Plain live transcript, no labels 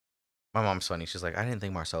My mom's funny. She's like, I didn't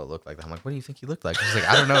think Marcelo looked like that. I'm like, what do you think he looked like? She's like,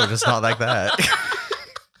 I don't know, just not like that.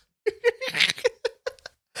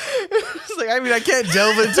 It's like, I mean, I can't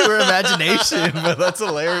delve into her imagination, but that's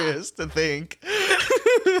hilarious to think.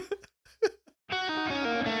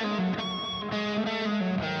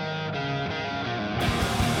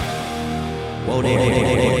 Whoa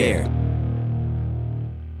there.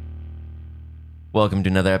 Welcome to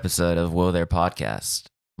another episode of Whoa There Podcast.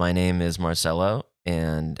 My name is Marcelo,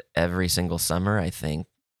 and every single summer I think,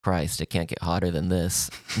 Christ, it can't get hotter than this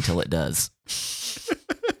until it does.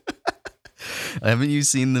 Haven't you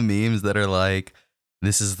seen the memes that are like,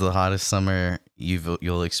 this is the hottest summer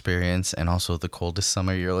you'll experience, and also the coldest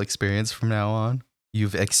summer you'll experience from now on?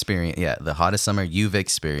 You've experienced, the hottest summer you've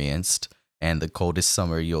experienced, and the coldest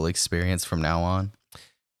summer you'll experience from now on.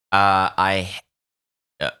 I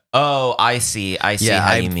see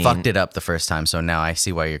how you mean. I fucked it up the first time, so now I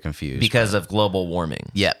see why you're confused. Because of global warming.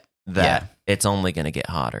 Yep. It's only going to get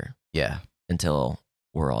hotter. Yeah. Until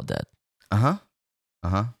we're all dead. Uh-huh.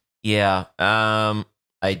 Yeah.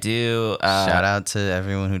 I do. Shout out to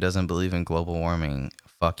everyone who doesn't believe in global warming.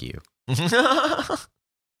 Fuck you.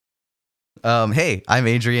 Hey, I'm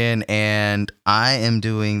Adrian, and I am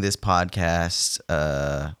doing this podcast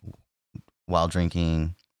while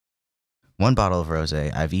drinking 1 bottle of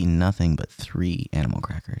rosé. I've eaten nothing but 3 animal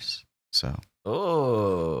crackers. So,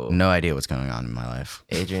 no idea what's going on in my life.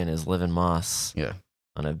 Adrian is living moss. Yeah.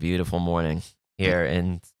 On a beautiful morning here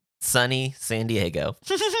in sunny San Diego.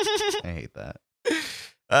 I hate that.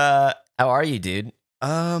 How are you, dude?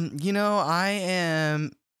 I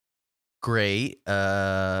am great.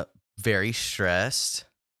 Very stressed.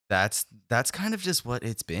 That's kind of just what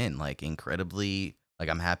it's been. Like, incredibly, like,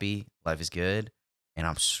 I'm happy, life is good, and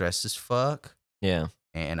I'm stressed as fuck. Yeah.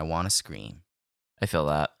 And I want to scream. I feel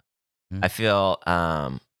that. I feel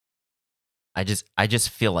I just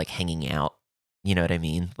feel like hanging out. You know what I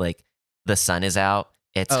mean? Like, the sun is out.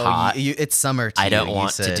 It's hot. It's summer to I don't you,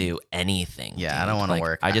 want to do anything. Yeah, dude. I don't want to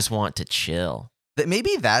work. I just want to chill.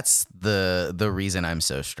 Maybe that's the reason I'm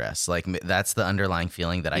so stressed. Like, that's the underlying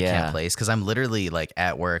feeling that I can't place, because I'm literally like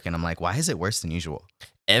at work and I'm like, why is it worse than usual?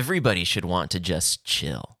 Everybody should want to just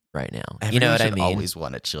chill right now. Everyone you know what I should mean? Always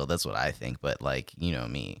want to chill. That's what I think. But like, you know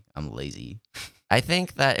me, I'm lazy. I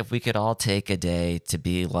think that if we could all take a day to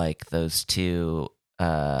be like those two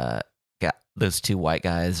white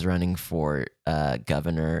guys running for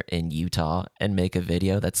governor in Utah and make a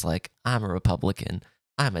video that's like, I'm a Republican,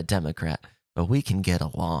 I'm a Democrat, but we can get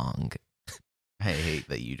along. I hate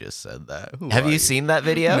that you just said that. Have you seen that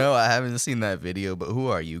video? No, I haven't seen that video, but who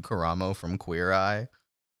are you, Karamo from Queer Eye?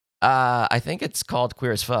 I think it's called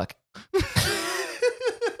Queer as Fuck.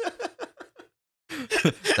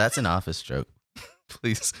 That's an Office joke.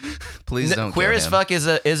 Please don't. Queer as Fuck is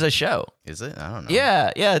a show. Is it? I don't know.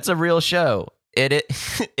 Yeah, it's a real show. It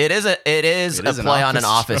is a play on an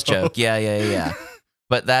Office joke. Yeah.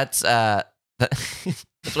 But that's when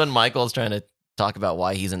Michael's trying to talk about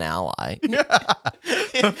why he's an ally.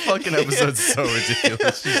 The fucking episode's so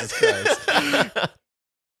ridiculous. Jesus Christ.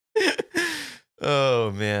 Oh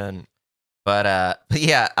man. But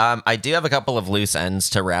yeah, I do have a couple of loose ends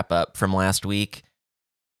to wrap up from last week.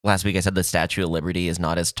 Last week I said the Statue of Liberty is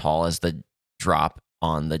not as tall as the drop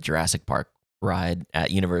on the Jurassic Park ride at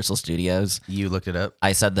Universal Studios. You looked it up?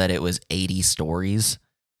 I said that it was 80 stories.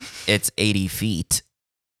 It's 80 feet.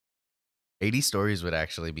 80 stories would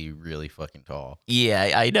actually be really fucking tall.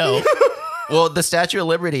 Yeah, I know. Well, the Statue of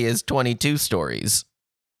Liberty is 22 stories.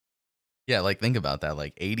 Yeah, like, think about that.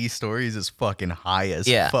 Like, 80 stories is fucking high as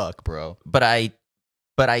fuck, bro.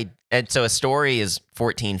 And so a story is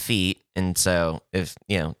 14 feet. And so if,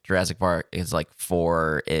 Jurassic Park is like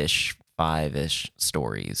 4-ish, 5-ish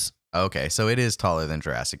stories. Okay, so it is taller than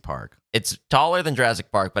Jurassic Park. It's taller than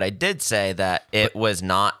Jurassic Park, but I did say that it was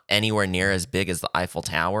not anywhere near as big as the Eiffel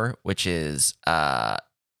Tower, which is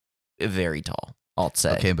very tall, I'll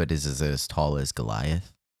say. Okay, but is it as tall as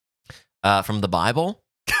Goliath? From the Bible?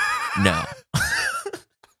 No. I'm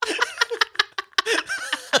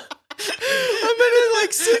in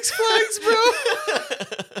like Six Flags, bro.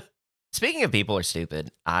 Speaking of people are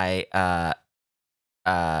stupid, and I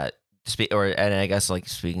guess like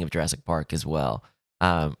speaking of Jurassic Park as well.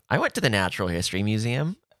 I went to the Natural History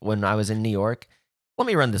Museum when I was in New York. Let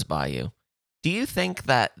me run this by you. Do you think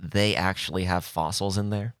that they actually have fossils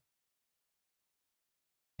in there?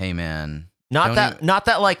 Hey man, not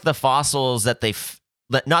that like the fossils that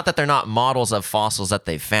not that they're not models of fossils that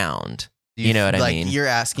they found. You know what I mean? You're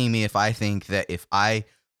asking me if I think that if I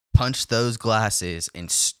punched those glasses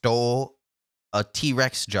and stole a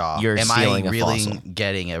T-Rex jaw, am I really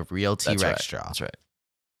getting a real T-Rex jaw? That's right.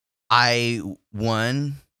 I,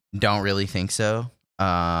 one, Don't really think so.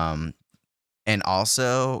 And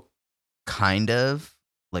also, kind of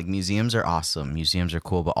like museums are awesome. Museums are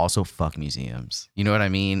cool, but also fuck museums. You know what I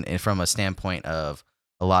mean? And from a standpoint of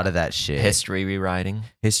a lot of that shit, History rewriting.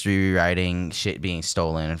 shit being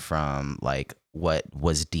stolen from like what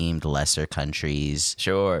was deemed lesser countries,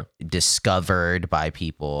 Sure. discovered by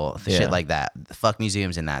people, Yeah. shit like that. Fuck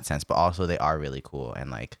museums in that sense, but also they are really cool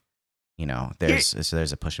and like, you know, there's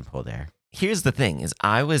a push and pull there. Here's the thing: is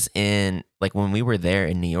I was in like when we were there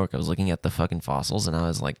in New York, I was looking at the fucking fossils, and I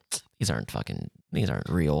was like, these aren't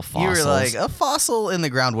real fossils. You were like, a fossil in the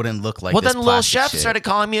ground wouldn't look like well, this then Lil plastic Chef shit. started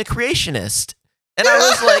calling me a creationist, and I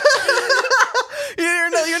was like,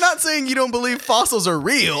 you're not saying you don't believe fossils are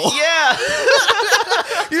real. yeah.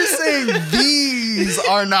 You're saying these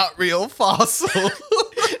are not real fossils.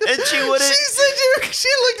 And she wouldn't. She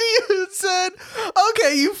looked at you and said,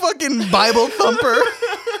 "Okay, you fucking Bible thumper."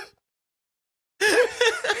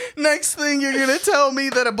 Next thing you're gonna tell me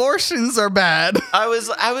that abortions are bad. I was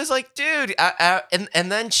like, dude,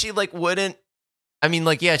 and then she like wouldn't. I mean,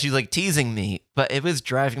 like, yeah, she's like teasing me, but it was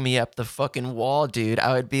driving me up the fucking wall, dude.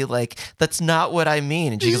 I would be like, that's not what I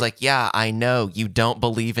mean. And she was like, yeah, I know you don't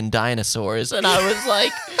believe in dinosaurs. And I was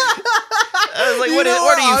like, what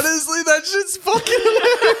are you? Honestly, that shit's fucking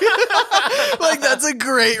hilarious. Like, that's a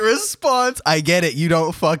great response. I get it. You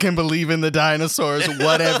don't fucking believe in the dinosaurs.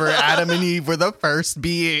 Whatever. Adam and Eve were the first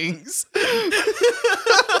beings.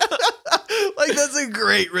 Like, that's a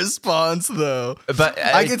great response, though. But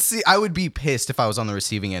I could see. I would be pissed if I was on the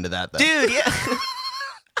receiving end of that, though. dude, yeah.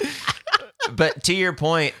 But to your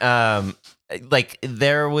point, like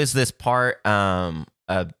there was this part of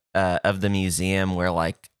the museum where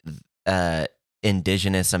like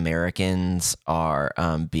indigenous Americans are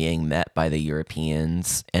being met by the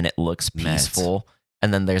Europeans, and it looks peaceful.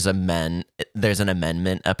 And then there's an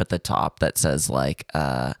amendment up at the top that says like,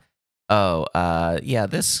 yeah,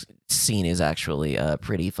 this scene is actually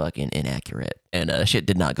pretty fucking inaccurate, and shit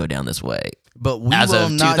did not go down this way. But we As will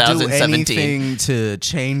of not do 2017. anything to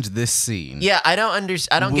change this scene. Yeah, I don't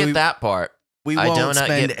get that part. We I do won't not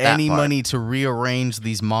spend get that any part. money to rearrange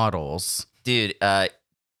these models. Dude,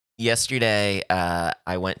 yesterday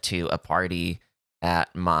I went to a party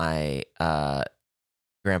at my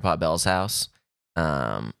Grandpa Bell's house.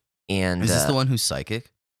 And Is this the one who's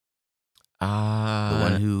psychic? The the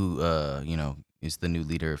one who, is the new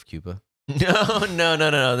leader of Cuba? No.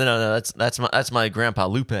 That's my Grandpa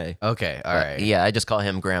Lupe. Okay, all right. Yeah, I just call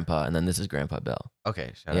him Grandpa, and then this is Grandpa Bell.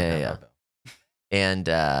 Okay, shout Yeah, out yeah. Grandpa Bell.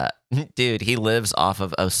 And dude, he lives off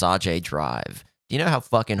of Osage Drive. Do you know how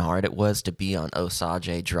fucking hard it was to be on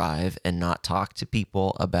Osage Drive and not talk to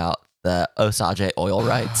people about the Osage oil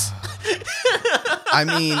rights? I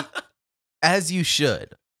mean, as you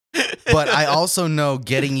should. But I also know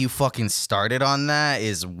getting you fucking started on that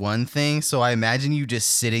is one thing. So I imagine you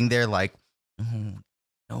just sitting there like,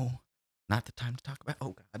 no, not the time to talk about.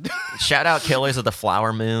 Oh, God. Shout out Killers of the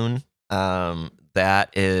Flower Moon. That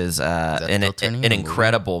is that an still turning into a movie?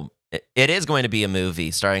 incredible. It is going to be a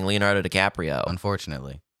movie starring Leonardo DiCaprio.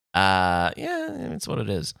 Unfortunately. Yeah, it's what it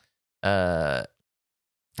is.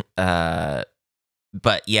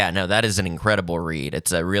 But yeah, no, that is an incredible read.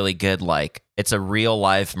 It's a really good, like, it's a real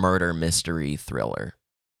life murder mystery thriller,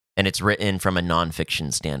 and it's written from a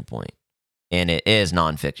nonfiction standpoint, and it is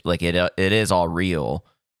nonfiction, like it is all real,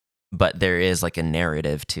 but there is like a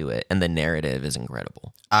narrative to it, and the narrative is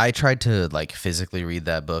incredible. I tried to like physically read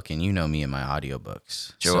that book, and you know me and my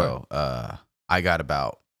audiobooks. Sure. So I got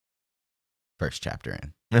about first chapter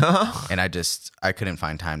in, and I couldn't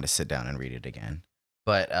find time to sit down and read it again.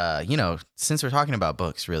 But, since we're talking about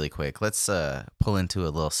books really quick, let's pull into a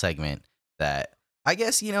little segment that I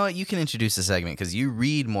guess, you know what, you can introduce the segment because you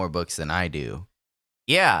read more books than I do.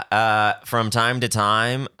 Yeah, from time to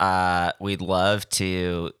time, we'd love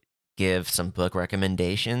to give some book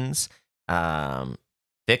recommendations,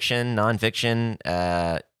 fiction, nonfiction,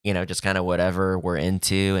 just kind of whatever we're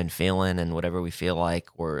into and feeling and whatever we feel like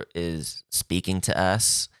is speaking to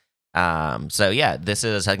us. So yeah, this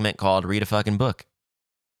is a segment called Read a Fucking Book.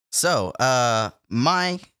 So,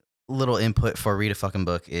 my little input for Read a Fucking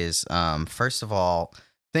Book is, first of all,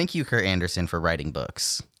 thank you, Kurt Anderson, for writing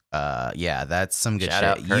books. Yeah, that's some good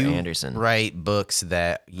Shout shit. out Kurt You Anderson. write books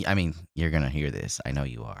that, I mean, you're going to hear this. I know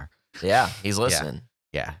you are. Yeah, he's listening.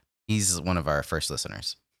 Yeah, he's one of our first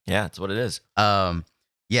listeners. Yeah, that's what it is.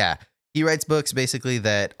 Yeah, he writes books basically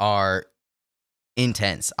that are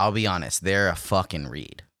intense. I'll be honest, they're a fucking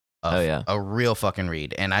read. A real fucking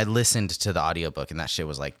read. And I listened to the audiobook, and that shit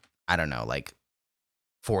was like, I don't know, like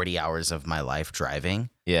 40 hours of my life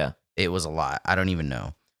driving. Yeah. It was a lot. I don't even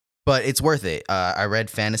know. But it's worth it. I read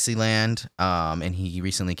Fantasyland, and he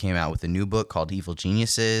recently came out with a new book called Evil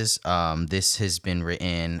Geniuses. This has been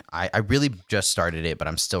written. I really just started it, but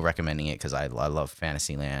I'm still recommending it because I love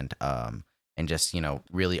Fantasyland. And just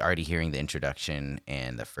really already hearing the introduction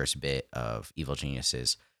and the first bit of Evil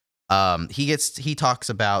Geniuses. He talks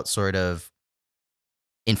about sort of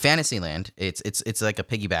in Fantasyland. It's like a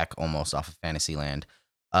piggyback almost off of Fantasyland.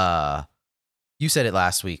 You said it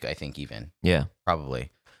last week, I think, even. Yeah.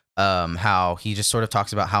 Probably. How he just sort of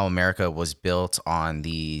talks about how America was built on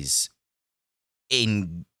these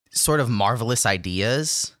in sort of marvelous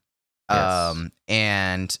ideas. Yes.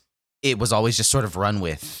 And it was always just sort of run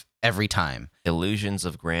with every time. Illusions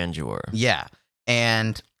of grandeur. Yeah.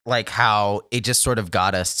 And like how it just sort of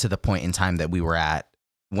got us to the point in time that we were at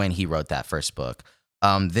when he wrote that first book.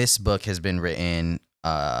 This book has been written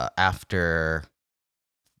after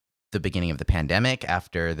the beginning of the pandemic,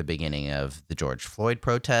 after the beginning of the George Floyd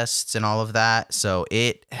protests and all of that. So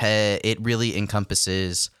it really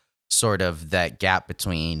encompasses sort of that gap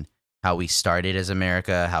between how we started as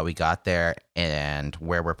America, how we got there, and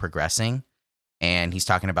where we're progressing. And he's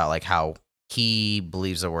talking about like how he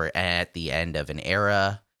believes that we're at the end of an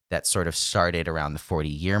era that sort of started around the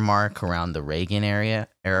 40-year mark, around the Reagan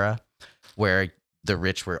era, where the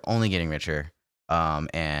rich were only getting richer.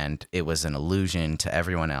 And it was an illusion to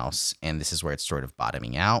everyone else. And this is where it's sort of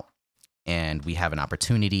bottoming out. And we have an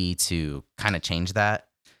opportunity to kind of change that.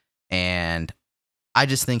 And I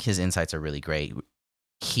just think his insights are really great.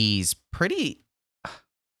 He's pretty,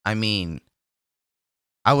 I mean,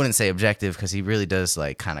 I wouldn't say objective because he really does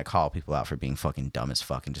like kind of call people out for being fucking dumb as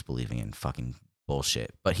fuck and just believing in fucking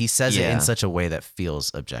bullshit. But he says it in such a way that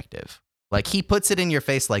feels objective. Like he puts it in your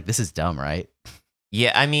face like, this is dumb, right?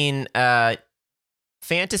 Yeah, I mean,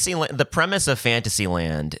 Fantasyland, the premise of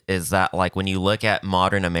Fantasyland is that like when you look at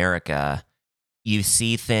modern America, you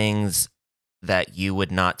see things that you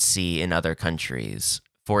would not see in other countries.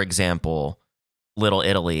 For example, Little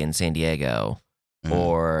Italy in San Diego,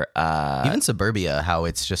 or even suburbia, how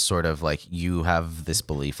it's just sort of like you have this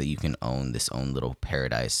belief that you can own this own little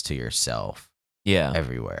paradise to yourself. Yeah,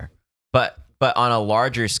 everywhere. But on a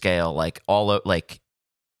larger scale, like like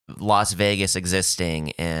Las Vegas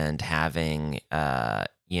existing and having the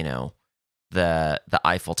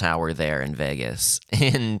Eiffel Tower there in Vegas,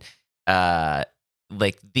 and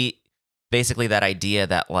like basically that idea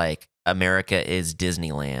that like America is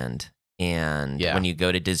Disneyland, and when you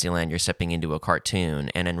go to Disneyland you're stepping into a cartoon,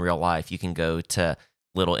 and in real life you can go to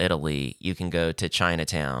Little Italy, you can go to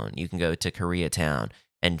Chinatown, you can go to Koreatown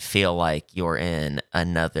and feel like you're in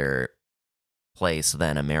another place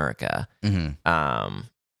than America. Mm-hmm.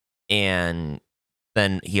 And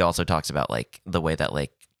then he also talks about like the way that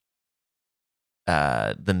like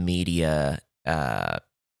the media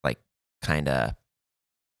like kind of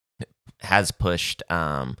has pushed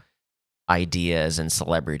ideas and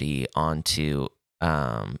celebrity onto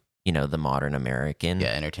the modern American.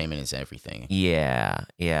 Yeah, entertainment is everything. Yeah.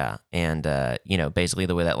 And basically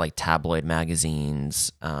the way that like tabloid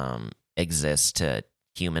magazines exist to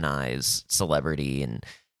humanize celebrity and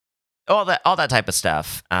all that type of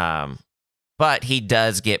stuff. But he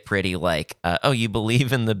does get pretty like, you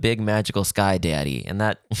believe in the big magical sky daddy, and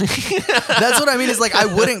that that's what I mean. Is like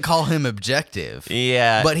I wouldn't call him objective.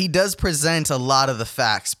 Yeah, but he does present a lot of the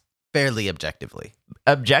facts fairly objectively.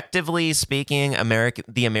 Objectively speaking,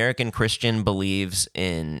 the American Christian believes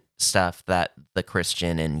in stuff that the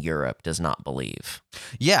Christian in Europe does not believe.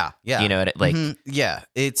 Yeah. You know what like yeah.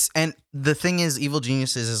 And the thing is, Evil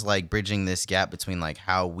Geniuses is like bridging this gap between like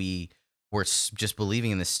how we were just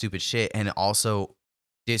believing in this stupid shit and also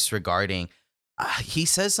disregarding. He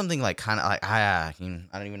says something like kind of like I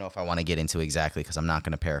don't even know if I want to get into exactly because I'm not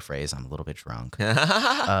going to paraphrase. I'm a little bit drunk.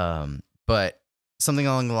 But something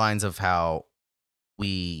along the lines of how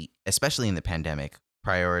we, especially in the pandemic,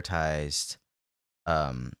 prioritized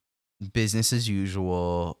business as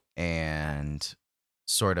usual and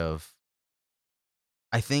sort of,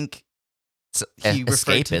 I think he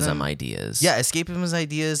escapism ideas. Yeah, escapism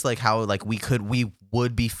ideas, like how like we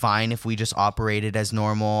would be fine if we just operated as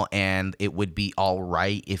normal, and it would be all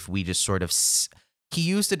right if we just sort of. He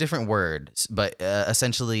used a different word, but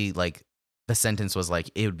essentially, like the sentence was like,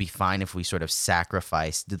 it would be fine if we sort of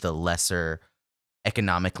sacrificed the lesser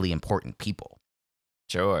economically important people.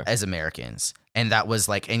 Sure. As Americans. And that was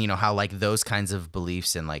like, and how like those kinds of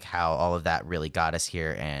beliefs and like how all of that really got us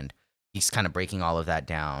here, and he's kind of breaking all of that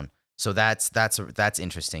down. So that's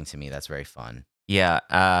interesting to me. That's very fun. Yeah.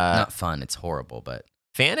 Not fun. It's horrible, but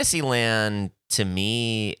Fantasyland to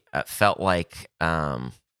me felt like, I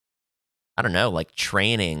don't know, like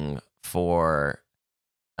training for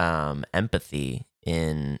empathy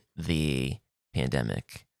in the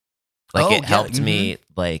pandemic. Like, Oh, it yeah, helped me,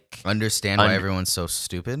 like, Understand why everyone's so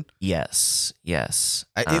stupid. yes.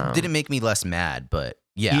 It didn't make me less mad, but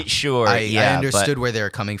yeah. Sure, I yeah, understood where they were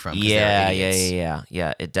coming from because yeah, they were idiots.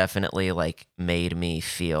 yeah. It definitely, like, made me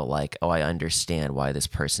feel like, oh, I understand why this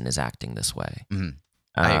person is acting this way. Mhm.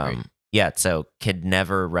 I agree. Yeah, so could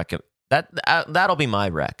never recommend that'll be my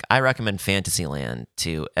rec. I recommend Fantasyland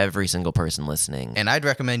to every single person listening. And I'd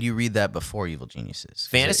recommend you read that before Evil Geniuses.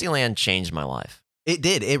 Fantasyland changed my life. It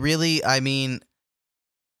did. It really, I mean,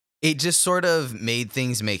 it just sort of made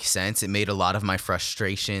things make sense. It made a lot of my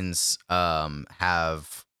frustrations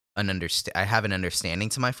have an understanding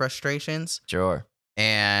to my frustrations. Sure.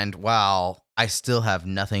 And while I still have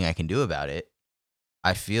nothing I can do about it,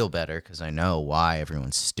 I feel better because I know why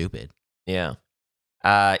everyone's stupid. Yeah.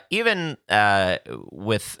 Even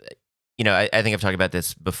with, I think I've talked about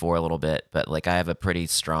this before a little bit, but like I have a pretty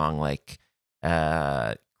strong like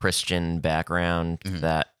Christian background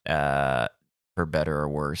that for better or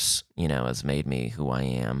worse, has made me who I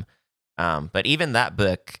am. But even that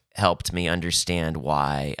book helped me understand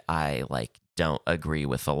why I like don't agree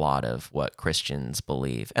with a lot of what Christians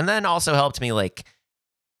believe, and then also helped me like,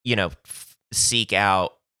 seek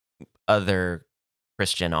out other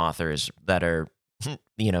Christian authors that are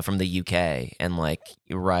from the UK and like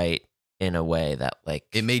write in a way that like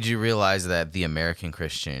it made you realize that the American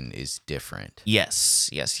Christian is different. Yes.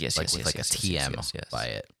 Like with like a TM by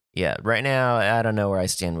it. Yeah, right now I don't know where I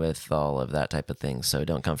stand with all of that type of thing, so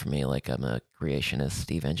don't come for me like I'm a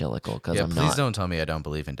creationist evangelical because I'm not. Please don't tell me I don't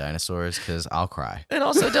believe in dinosaurs because I'll cry. And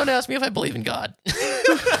also don't ask me if I believe in God.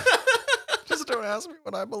 Just don't ask me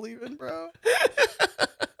what I believe in, bro.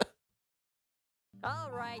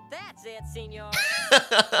 All right, that's it, senor.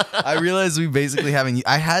 I realized we basically haven't.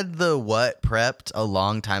 I had the what prepped a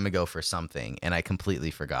long time ago for something, and I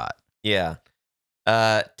completely forgot. Yeah.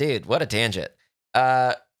 Dude, what a tangent.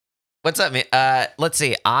 What's up, man? Let's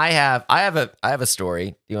see. I have a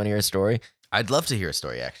story. Do you want to hear a story? I'd love to hear a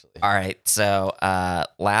story, actually. All right. So,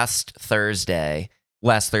 last Thursday,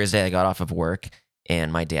 I got off of work,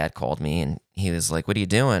 and my dad called me, and he was like, "What are you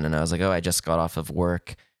doing?" And I was like, "Oh, I just got off of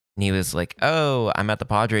work." And he was like, "Oh, I'm at the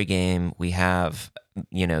Padre game. We have,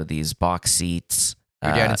 these box seats."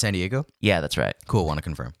 Your dad in San Diego? Yeah, that's right. Cool. Want to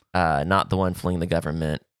confirm? Not the one fleeing the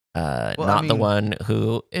government. The one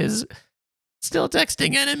who is still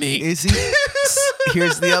texting enemy. Is he?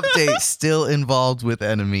 Here's the update. Still involved with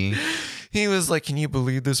enemy. He was like, "Can you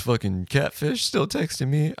believe this fucking catfish still texting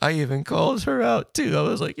me?" I even called her out too. I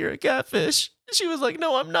was like, "You're a catfish." She was like,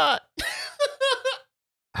 "No, I'm not."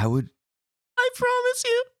 I promise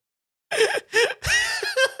you.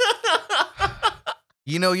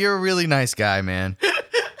 You're a really nice guy, man.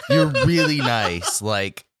 You're really nice.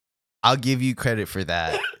 Like, I'll give you credit for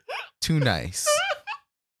that. Too nice.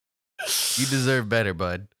 You deserve better,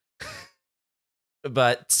 bud.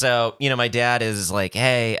 But so, my dad is like,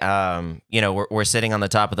 "Hey, we're sitting on the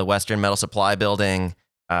top of the Western Metal Supply building.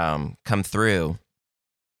 Come through."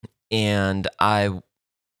 And I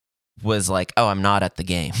was like, "Oh, I'm not at the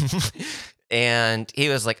game." And he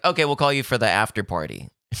was like, "Okay, we'll call you for the after party."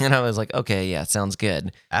 And I was like, "Okay, yeah, sounds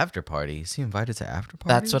good." After party? Is he invited to after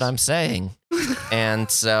parties? That's what I'm saying. And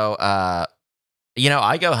so, I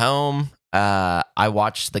go home. I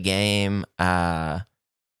watched the game.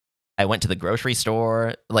 I went to the grocery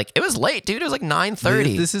store. Like, it was late, dude. It was like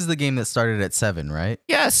 9:30. This is the game that started at 7, right?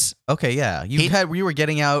 Yes. Okay, yeah. We were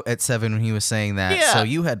getting out at 7 when he was saying that, Yeah. so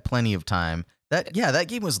you had plenty of time. That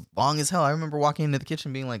game was long as hell. I remember walking into the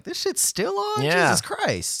kitchen being like, "This shit's still on? Yeah. Jesus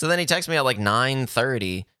Christ." So then he texted me at like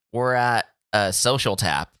 9:30. We're at a Social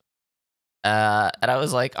Tap. And I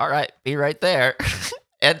was like, "All right, be right there."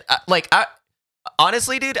 And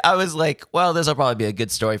honestly, dude, I was like, "Well, this will probably be a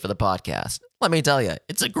good story for the podcast." Let me tell you,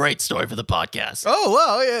 it's a great story for the podcast. Oh,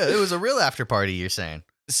 well, yeah. It was a real after party, you're saying.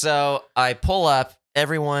 So I pull up.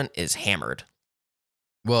 Everyone is hammered.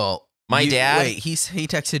 Well, my dad. Wait, he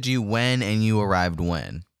texted you when and you arrived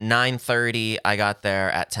when? 9:30. I got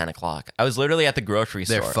there at 10 o'clock. I was literally at the grocery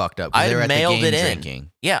store. They're fucked up. They were at mailed the game it in.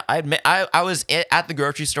 drinking. Yeah, I was at the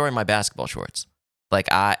grocery store in my basketball shorts.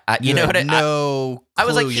 Like I You know had what no I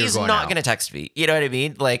was like, clue you were he's going not out. gonna text me. You know what I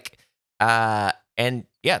mean? Like, and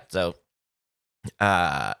yeah, so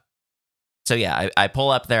yeah, I pull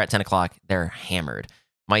up there at 10 o'clock. They're hammered.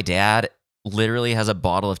 My dad literally has a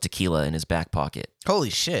bottle of tequila in his back pocket. Holy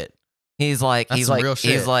shit. He's like, That's some real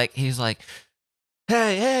shit. he's like,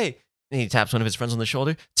 hey. And he taps one of his friends on the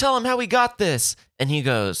shoulder. "Tell him how we got this." And he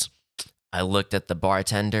goes, "I looked at the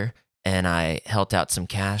bartender and I held out some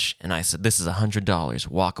cash and I said, 'This is $100.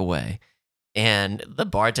 Walk away.' And the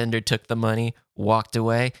bartender took the money, walked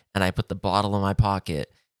away, and I put the bottle in my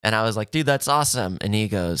pocket. And I was like, dude, that's awesome. And he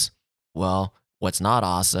goes, well, what's not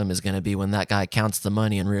awesome is going to be when that guy counts the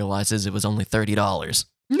money and realizes it was only $30.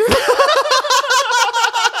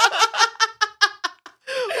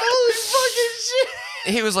 Holy fucking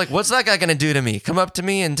shit. He was like, what's that guy going to do to me? Come up to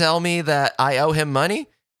me and tell me that I owe him money?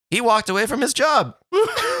 He walked away from his job.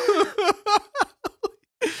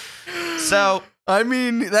 So, I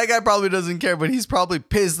mean, that guy probably doesn't care, but he's probably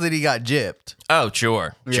pissed that he got gypped. oh,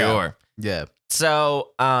 sure. Yeah.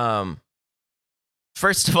 So,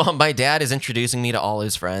 first of all, my dad is introducing me to all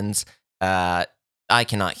his friends. I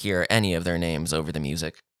cannot hear any of their names over the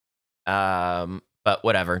music. But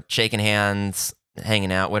whatever, shaking hands,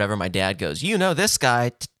 hanging out, whatever. My dad goes, you know, this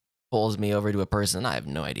guy pulls me over to a person. I have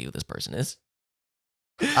no idea who this person is.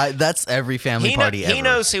 That's every family party ever. He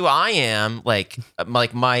knows who I am. Like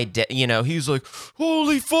my dad, you know, he's like,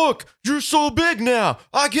 holy fuck, you're so big now.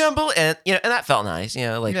 I can't believe, and you know, and that felt nice. You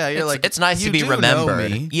know, like, Yeah, you're like, it's nice you to be do know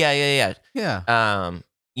remembered. me. Yeah. Yeah.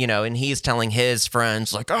 You know, and he's telling his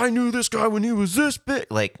friends, like, I knew this guy when he was this big.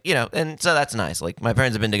 Like, you know, and so that's nice. Like, my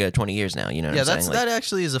parents have been together 20 years now, you know what Yeah, I'm saying? Like, that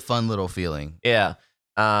actually is a fun little feeling. yeah.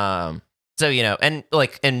 So, you know, and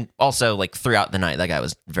also, like, throughout the night, that guy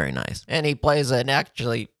was very nice. And he plays an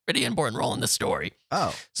actually pretty important role in the story.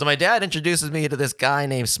 Oh. So my dad introduces me to this guy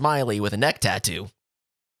named Smiley with a neck tattoo.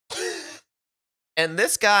 And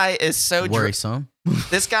this guy is so Worrisome.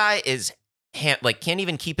 this guy is can't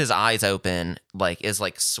even keep his eyes open, like is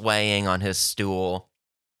like swaying on his stool.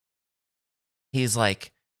 He's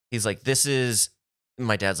like, this is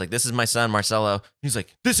my dad's like, this is my son, Marcelo. He's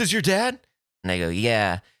like, this is your dad? And I go,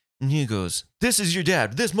 yeah. And he goes, this is your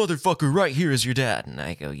dad. This motherfucker right here is your dad. And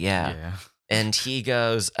I go, yeah. And he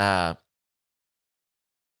goes, I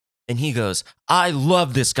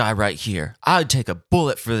love this guy right here. I'd take a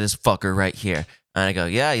bullet for this fucker right here. And I go,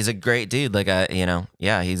 yeah, he's a great dude. Like,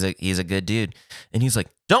 he's a good dude. And he's like,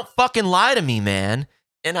 don't fucking lie to me, man.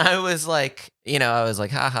 And I was like,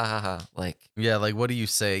 ha ha ha. Like, yeah, like, what do you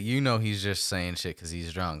say? You know he's just saying shit because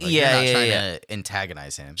he's drunk. Like, Yeah, you're not yeah, trying to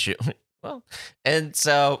antagonize him. well, and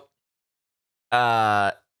so,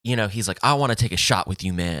 he's like, I want to take a shot with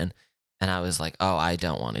you, man. And I was like, oh, I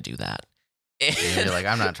don't want to do that. And you're like,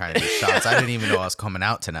 I'm not trying to do shots. I didn't even know I was coming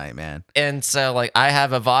out tonight, man. And so, like, I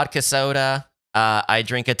have a vodka soda. I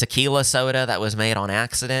drink a tequila soda that was made on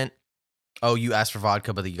accident. Oh, you asked for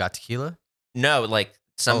vodka, but you got tequila? No, like,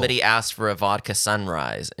 somebody asked for a vodka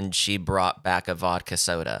sunrise, and she brought back a vodka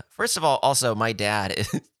soda. First of all, also, my dad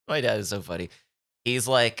is so funny. He's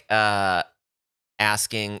like,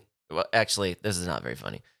 asking. Well, actually, this is not very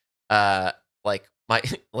funny.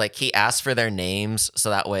 He asked for their names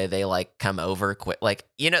so that way they like come over quick. Like,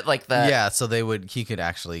 you know, like the Yeah, so he could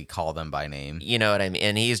actually call them by name. You know what I mean?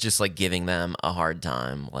 And he's just like giving them a hard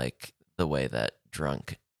time, like the way that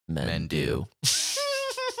drunk men do.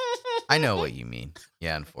 I know what you mean.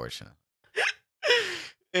 Yeah, unfortunately.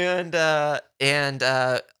 And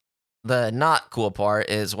the not cool part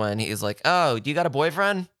is when he's like, "Oh, you got a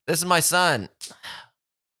boyfriend? This is my son."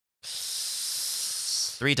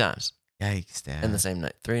 3 times. Yikes, Dad. In the same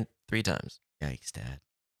night. Three times. Yikes, Dad.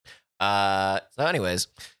 So anyways,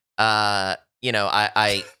 I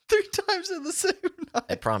 3 times in the same night.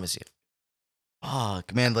 I promise you.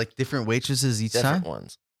 Fuck, man, like different waitresses each Different time?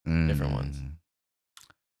 ones. Different ones.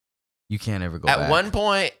 You can't ever go back. At one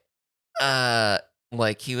point,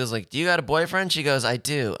 like he was like, "Do you got a boyfriend?" She goes, "I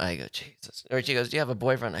do." I go, "Jesus." Or she goes, "Do you have a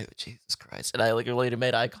boyfriend?" I go, "Jesus Christ." And I like really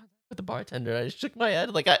made eye contact with the bartender. I shook my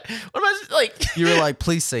head like, what am I like? You were like,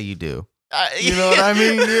 please say you do. You know what I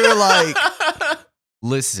mean? You were like,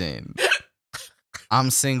 listen, I'm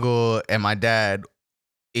single and my dad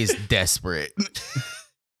is desperate.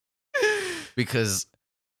 Because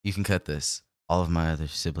you can cut this. All of my other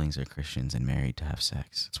siblings are Christians and married to have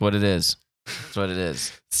sex. That's what it is. That's what it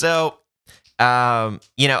is. So,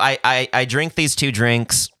 I drink these 2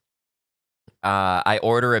 drinks. I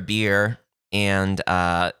order a beer, and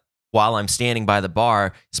while I'm standing by the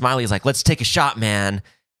bar, Smiley's like, "Let's take a shot, man."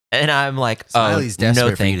 And I'm like, Smiley's desperate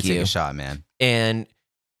no, for you thank to take a shot, man. And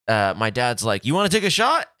my dad's like, "You want to take a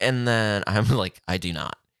shot?" And then I'm like, "I do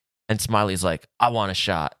not." And Smiley's like, "I want a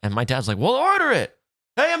shot." And my dad's like, "Well, order it."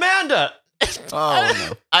 Hey, Amanda. Oh,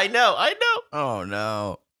 no. I know. Oh,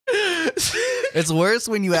 no. It's worse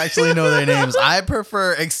when you actually know their names. I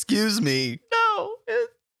prefer, excuse me. No.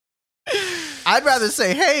 I'd rather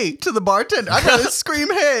say hey to the bartender. I'd rather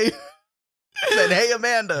scream hey than hey,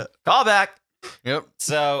 Amanda. Call back. Yep.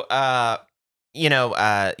 So, the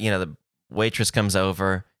waitress comes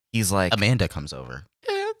over. He's like, Amanda comes over.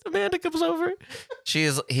 Yeah, Amanda comes over.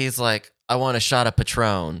 He's like, "I want a shot of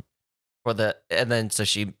Patron and then so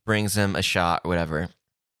she brings him a shot or whatever.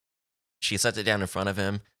 She sets it down in front of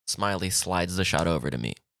him. Smiley slides the shot over to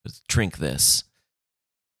me. Goes, drink this.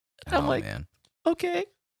 And I'm like, man. okay.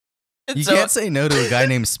 And You so- can't say no to a guy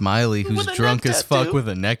named Smiley who's With a drunk neck as fuck tattoo. with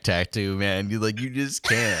a neck tattoo, man. You just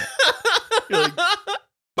can't. You're like,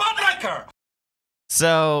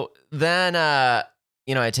 So then, I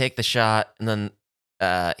take the shot, and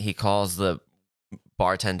then he calls the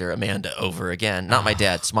bartender Amanda over again. Not my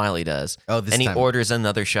dad, Smiley does. oh, this And he time. orders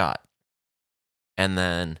another shot. And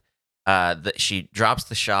then she drops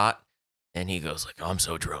the shot, and he goes like, "Oh, I'm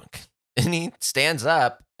so drunk." And he stands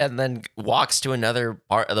up and then walks to another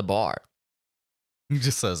part of the bar. He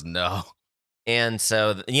just says no. And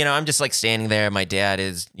so, I'm just like standing there. My dad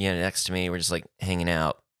is, next to me. We're just like hanging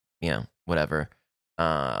out, whatever.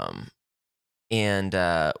 And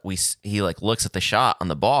he like looks at the shot on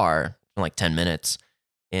the bar for like 10 minutes,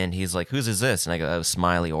 and he's like, "Whose is this?" And I go, "Oh,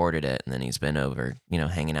 Smiley ordered it." And then he's been over,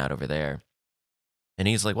 hanging out over there. And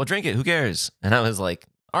he's like, "Well, drink it. Who cares?" And I was like,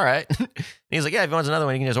 "All right." And he's like, "Yeah, if he wants another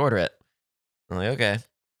one, you can just order it." I'm like, "Okay."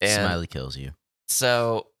 And Smiley kills you.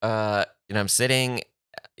 so, I'm sitting,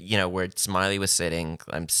 where Smiley was sitting.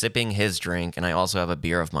 I'm sipping his drink, and I also have a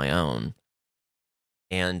beer of my own.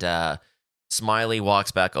 And Smiley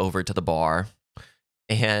walks back over to the bar,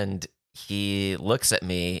 and he looks at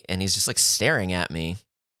me, and he's just like staring at me.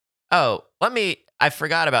 Oh, I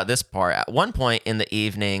forgot about this part. At one point in the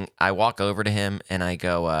evening, I walk over to him, and I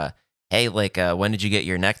go, "Hey, like, when did you get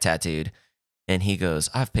your neck tattooed?" And he goes,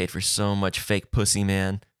 "I've paid for so much fake pussy,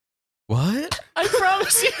 man." What? I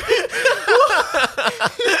promise you.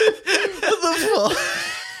 What the fuck?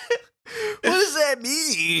 What does that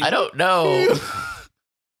mean? I don't know.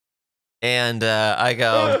 And I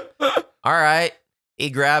go, "All right." He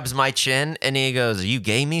grabs my chin and he goes, "Are you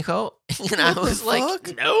gay, Miko?" And I What the was like,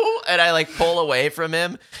 fuck? "No." And I like pull away from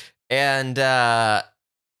him. And yeah,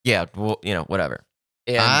 well, whatever.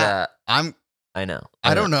 And I know.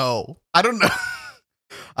 I don't know. I don't know.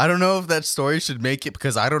 I don't know if that story should make it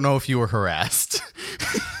because I don't know if you were harassed.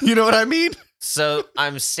 You know what I mean? So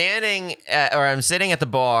I'm sitting at the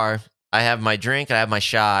bar. I have my drink and I have my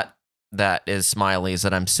shot that is Smiley's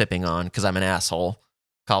that I'm sipping on because I'm an asshole.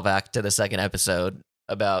 Call back to the second episode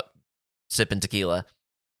about sipping tequila.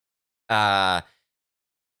 And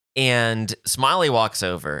Smiley walks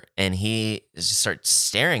over and he just starts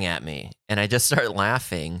staring at me, and I just start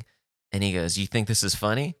laughing. And he goes, "You think this is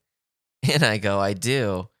funny?" And I go, "I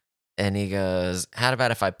do." And he goes, "How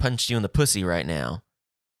about if I punched you in the pussy right now?"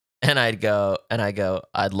 And I go,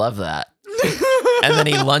 "I'd love that." And then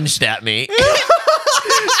he lunged at me. Wait,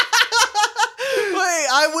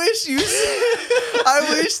 I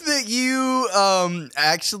wish that you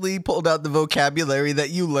actually pulled out the vocabulary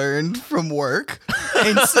that you learned from work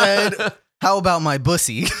and said, "How about my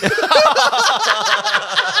bussy?"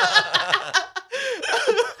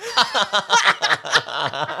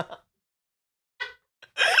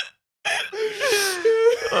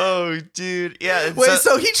 Oh, dude. Yeah. and Wait,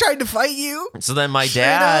 so he tried to fight you? So then my Straight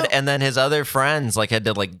dad up? and then his other friends had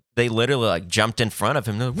to they literally jumped in front of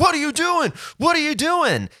him. They're like, "What are you doing? What are you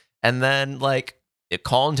doing?" And then it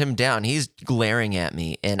calmed him down. He's glaring at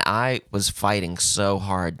me, and I was fighting so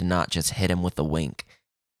hard to not just hit him with a wink.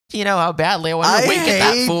 You know how badly I want I to wink at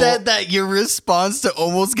that hate fool. that your response to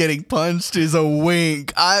almost getting punched is a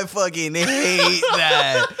wink. I fucking hate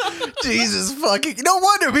that. Jesus fucking. No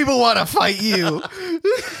wonder people want to fight you. You know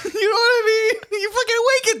what I mean? You fucking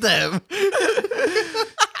wink at them.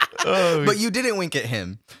 Oh, But you didn't wink at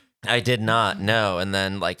him. I did not, no. And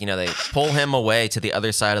then, they pull him away to the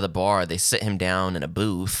other side of the bar. They sit him down in a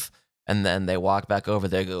booth, and then they walk back over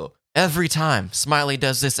there, go, "Every time. Smiley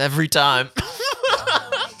does this every time."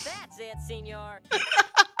 That's it, senor. They're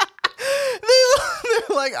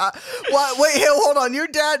like, why, wait, hey, hold on. Your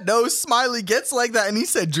dad knows Smiley gets like that, and he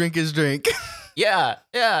said, "Drink his drink." Yeah.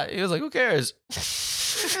 He was like, "Who cares?"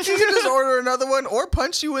 He can just order another one or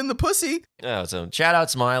punch you in the pussy. Oh, so shout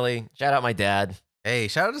out Smiley. Shout out my dad. Hey,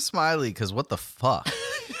 shout out to Smiley, because what the fuck?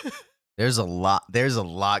 There's a lot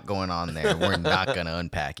going on there. We're not gonna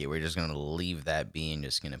unpack it. We're just gonna leave that be and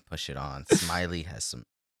just gonna push it on. Smiley has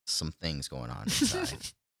some things going on inside.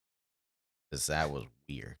 Because that was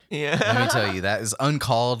weird. Yeah. Let me tell you, that is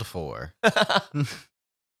uncalled for.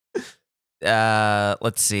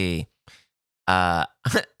 Let's see. I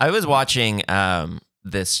was watching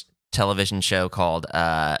this television show called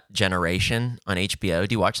Generation on HBO.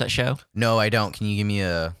 Do you watch that show? No, I don't. Can you give me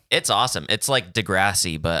a... It's awesome. It's like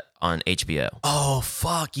Degrassi, but on HBO. Oh,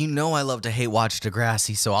 fuck. You know I love to hate watch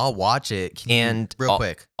Degrassi, so I'll watch it. Can you- And real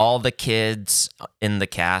quick. all the kids in the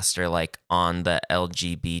cast are on the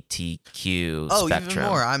LGBTQ Oh, spectrum. even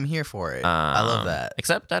more. I'm here for it. I love that.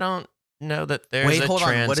 Except I don't know that there's Wait, a hold on.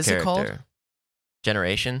 trans What is it called? character.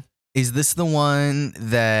 Generation. Is this the one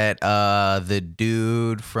that the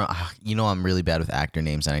dude from I'm really bad with actor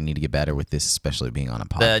names and I need to get better with this, especially being on a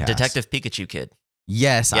podcast. The Detective Pikachu kid.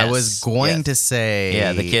 Yes, I was Yes, going yes. to say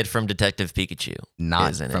Yeah, the kid from Detective Pikachu.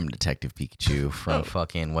 not is in from it. Detective Pikachu, from Oh.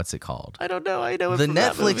 fucking what's it called? I don't know. I know it The from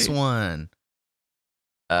that Netflix movie. one.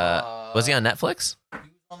 Was he on Netflix? He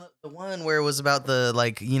was on the one where it was about the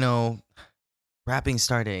rapping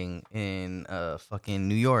starting in fucking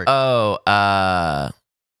New York. Oh,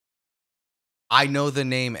 I know the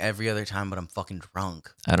name every other time, but I'm fucking drunk.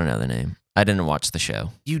 I don't know the name. I didn't watch the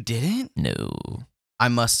show. You didn't? No. I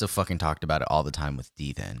must have fucking talked about it all the time with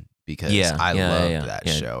D then, because Yeah, I yeah, loved yeah, that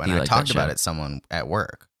yeah, show, D and I liked talked that about show. it to someone at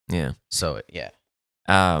work. Yeah. So yeah.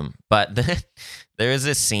 But there is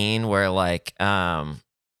this scene where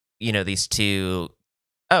these two.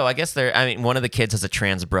 Oh, I guess one of the kids has a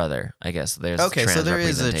trans brother. I guess there's Okay, so trans there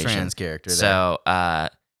is a representation. trans character there. So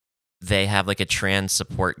they have like a trans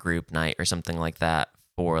support group night or something like that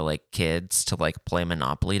for like kids to like play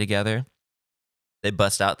Monopoly together. They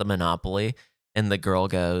bust out the Monopoly and the girl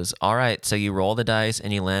goes, "All right, so you roll the dice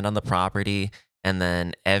and you land on the property and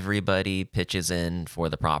then everybody pitches in for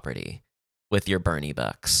the property with your Bernie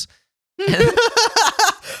bucks."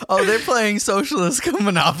 Oh, they're playing Socialist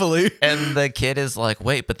Monopoly. And the kid is like,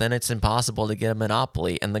 "Wait, but then it's impossible to get a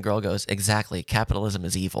Monopoly." And the girl goes, "Exactly, capitalism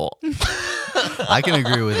is evil." I can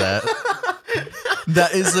agree with that.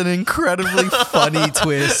 That is an incredibly funny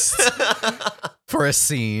twist for a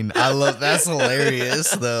scene. I love that's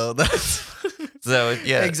hilarious though. That's So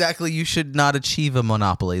yeah, exactly. You should not achieve a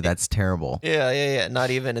monopoly. That's terrible. yeah. Not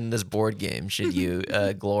even in this board game should you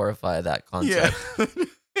glorify that concept. Yeah,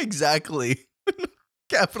 exactly.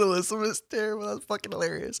 Capitalism is terrible. That's fucking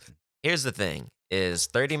hilarious. Here's the thing: is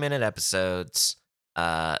 30-minute episodes.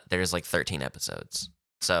 There's like 13 episodes,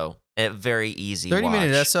 so very easy. 30-minute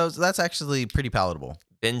watch. episodes. That's actually pretty palatable.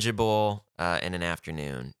 Bingeable in an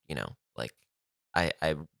afternoon.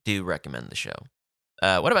 I do recommend the show.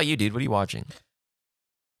 What about you, dude? What are you watching?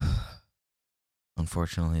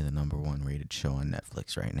 Unfortunately, the number one rated show on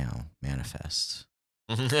Netflix right now, Manifest.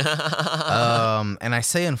 And I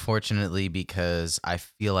say unfortunately because I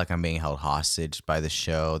feel like I'm being held hostage by the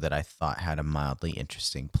show that I thought had a mildly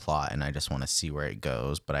interesting plot, and I just want to see where it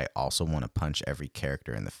goes, but I also want to punch every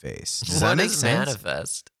character in the face. Does that What make is sense?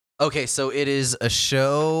 Manifest? Okay, so it is a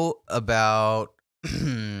show about.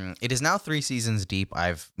 It is now 3 seasons deep.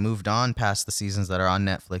 I've moved on past the seasons that are on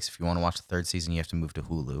Netflix. If you want to watch the 3rd season, you have to move to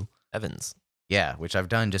Hulu. Evans. Yeah, which I've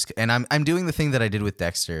done and I'm doing the thing that I did with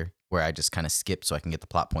Dexter, where I just kind of skip so I can get the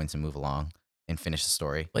plot points and move along and finish the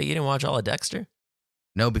story. Wait, you didn't watch all of Dexter?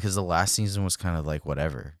 No, because the last season was kind of like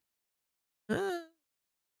whatever. Eh.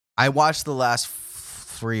 I watched the last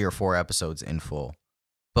 3 or 4 episodes in full,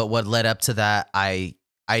 but what led up to that, I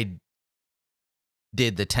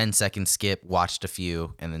did the 10-second skip, watched a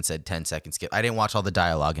few, and then said 10-second skip. I didn't watch all the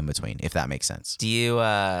dialogue in between, if that makes sense. Do you?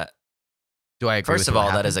 Do I agree First with of what all,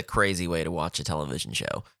 that happened? is a crazy way to watch a television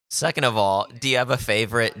show. Second of all, do you have a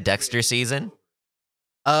favorite Dexter season?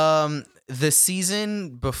 The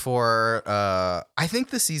season before, I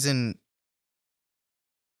think the season,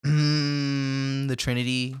 the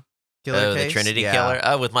Trinity Killer case? The Trinity Yeah. Killer.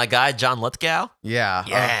 Oh, with my guy John Lithgow. Yeah,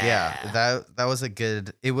 Yeah. yeah. That was a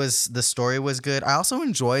good. The story was good. I also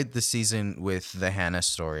enjoyed the season with the Hannah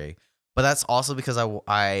story, but that's also because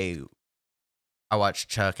I watched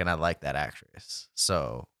Chuck and I like that actress.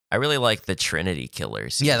 So I really like the Trinity Killer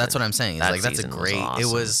season. yeah, that's what I'm saying. It's That like that's a season was great. It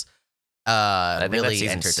awesome. was think that's really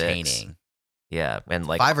season 6. entertaining. Yeah, and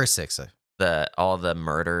like 5 or 6. all the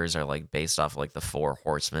murders are like based off like the 4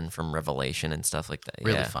 horsemen from Revelation and stuff like that.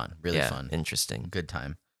 Really Yeah. fun. Really Yeah, fun. Interesting. Good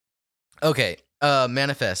time. Okay.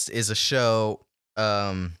 Manifest is a show.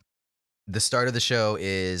 The start of the show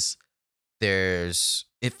is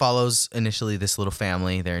it follows initially this little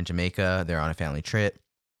family. They're in Jamaica. They're on a family trip.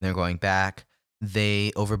 They're going back.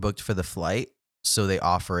 They overbooked for the flight, so they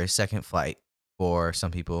offer a second flight for some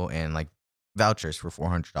people and like vouchers for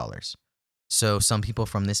 $400. So some people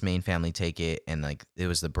from this main family take it, and like it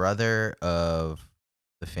was the brother of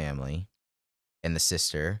the family and the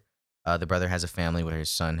sister. The brother has a family where his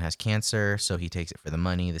son has cancer, so he takes it for the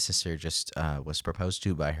money. The sister just was proposed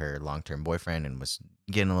to by her long-term boyfriend and was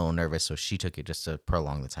getting a little nervous, so she took it just to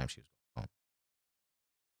prolong the time she was home.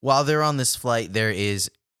 While they're on this flight, there is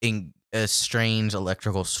a strange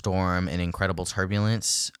electrical storm and incredible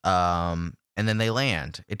turbulence, and then they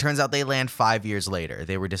land. It turns out they land 5 years later.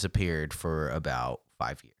 They were disappeared for about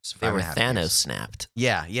 5 years. They were 5.5 Thanos years. snapped.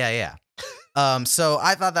 Yeah. So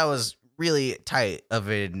I thought that was really tight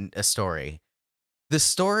of a story. The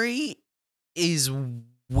story is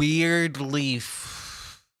weirdly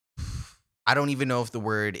I don't even know if the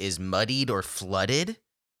word is muddied or flooded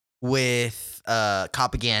with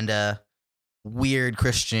propaganda, weird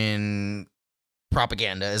Christian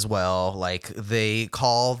propaganda as well. Like, they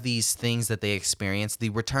call these things that they experience the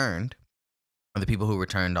returned, or the people who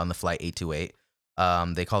returned on the flight 828.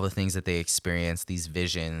 They call the things that they experience, these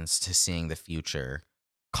visions to seeing the future,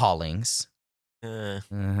 callings.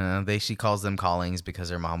 She calls them callings because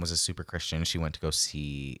her mom was a super Christian. She went to go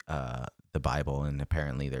see the Bible, and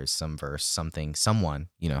apparently there's some verse, someone,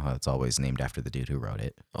 you know how it's always named after the dude who wrote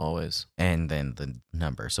it. Always. And then the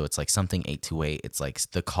number. So it's like something 828. It's like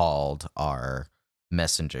the called are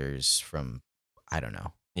messengers from, I don't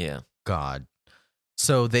know, Yeah. God.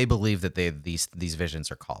 So they believe that these visions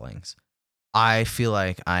are callings. I feel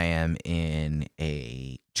like I am in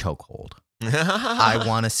a chokehold. I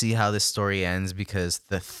want to see how this story ends, because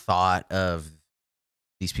the thought of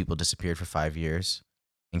these people disappeared for 5 years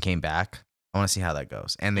and came back, I want to see how that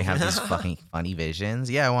goes. And they have these fucking funny visions.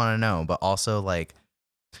 Yeah, I want to know. But also, like,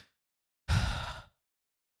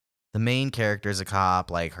 the main character is a cop.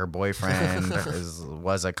 Like, her boyfriend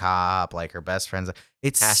was a cop. Like, her best friend's.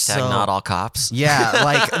 It's Hashtag so, not all cops. Yeah,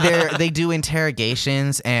 like they do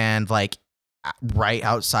interrogations, and like right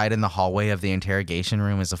outside in the hallway of the interrogation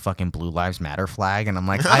room is a fucking Blue Lives Matter flag, and I'm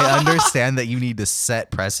like, I understand that you need to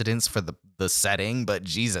set precedents for the setting, but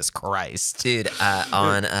Jesus Christ, Dude,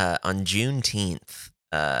 on Juneteenth,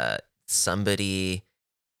 somebody,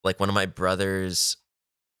 like one of my brother's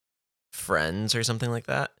friends or something like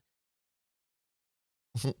that,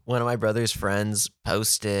 one of my brother's friends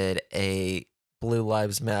posted a Blue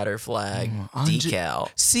Lives Matter flag On decal.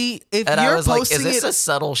 See, if And I you're was like, posting is this it a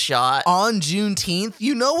subtle shot? on Juneteenth,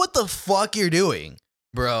 you know what the fuck you're doing,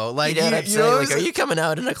 bro. Like, You know what I'm you saying? know Like, are you coming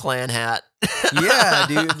out in a Klan hat? Yeah,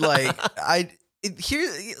 dude. Like,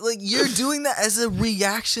 you're doing that as a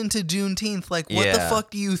reaction to Juneteenth. Like, what the Yeah. fuck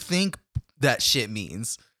do you think that shit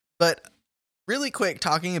means? But really quick,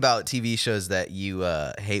 talking about TV shows that you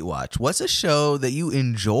hate watch. What's a show that you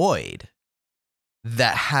enjoyed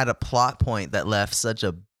that had a plot point that left such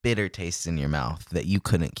a bitter taste in your mouth that you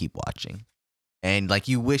couldn't keep watching? And like,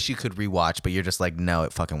 you wish you could rewatch, but you're just like, no,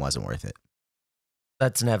 it fucking wasn't worth it.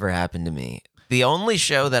 That's never happened to me. The only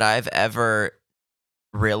show that I've ever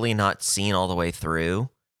really not seen all the way through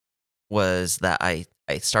was that I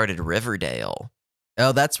started Riverdale.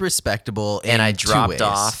 Oh, that's respectable. And I in two dropped ways.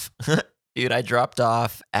 off. Dude, I dropped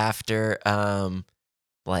off after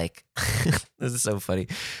like this is so funny.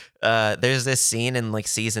 There's this scene in like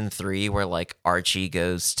season 3 where like Archie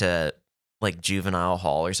goes to like juvenile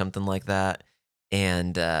hall or something like that,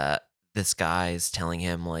 and this guy's telling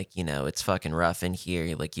him like, you know, it's fucking rough in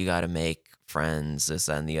here, like you got to make friends, this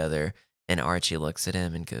that, and the other. And Archie looks at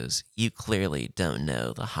him and goes, "You clearly don't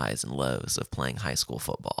know the highs and lows of playing high school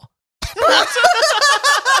football."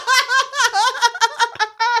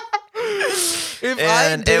 If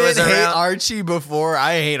And I it was didn't hate around- Archie before,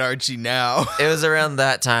 I hate Archie now. It was around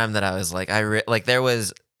that time that I was like, there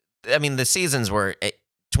was, I mean, the seasons were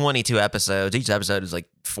 22 episodes. Each episode is like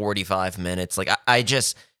 45 minutes. Like I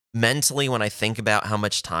just mentally, when I think about how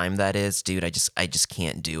much time that is, dude, I just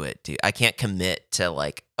can't do it, dude. I can't commit to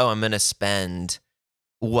like, oh, I'm going to spend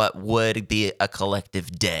what would be a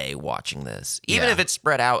collective day watching this, even Yeah. if it's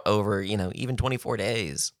spread out over, you know, even 24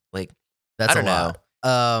 days. Like, That's I don't a lot.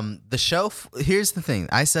 The show, here's the thing.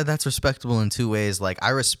 I said that's respectable in two ways. Like, I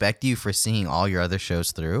respect you for seeing all your other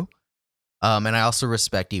shows through. And I also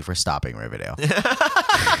respect you for stopping Riverdale.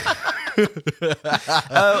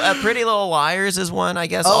 Pretty Little Liars is one, I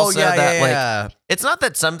guess. Oh, Also yeah, that, yeah, like, yeah. it's not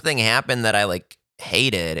that something happened that I like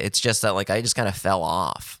hated. It's just that like I just kind of fell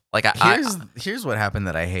off. Like Here's what happened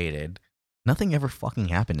that I hated. Nothing ever fucking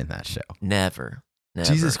happened in that show. never.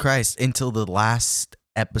 Jesus Christ, until the last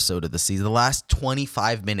episode of the season, the last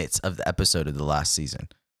 25 minutes of the episode of the last season.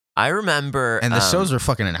 I remember, And the shows were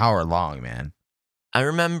fucking an hour long, man. I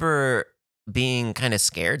remember being kind of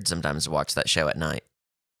scared sometimes to watch that show at night.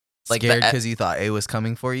 Like Scared because you thought A was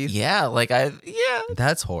coming for you? Yeah,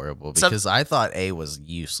 That's horrible Some- because I thought A was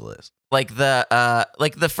useless. like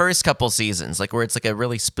the first couple seasons, like where it's like a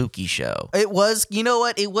really spooky show. It was, you know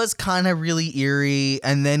what? It was kind of really eerie.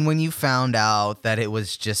 And then when you found out that it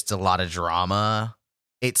was just a lot of drama,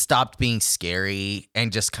 it stopped being scary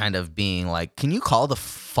and just kind of being like, can you call the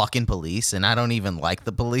fucking police? And I don't even like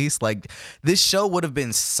the police. Like, this show would have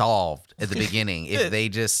been solved at the beginning if they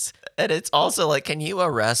just And it's also like, can you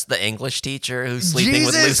arrest the English teacher who's sleeping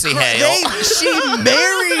with Jesus Lucy Christ, Hale? she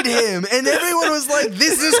married him, and everyone was like,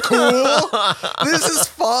 "This is cool. This is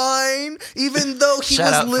fine." Even though he Shout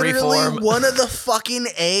was out literally Freeform. one of the fucking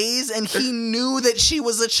A's, and he knew that she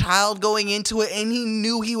was a child going into it, and he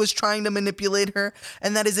knew he was trying to manipulate her,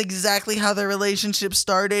 and that is exactly how their relationship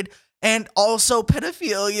started, and also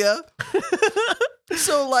pedophilia.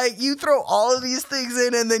 So, like, you throw all of these things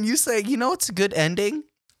in, and then you say, you know, it's a good ending.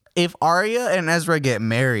 If Arya and Ezra get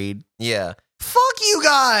married, Yeah. fuck you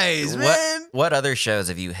guys, man. What other shows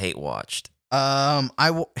have you hate watched?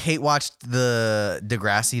 Hate watched the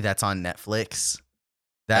Degrassi that's on Netflix.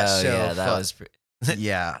 That Oh, show, yeah, that was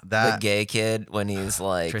yeah, the that gay kid when he's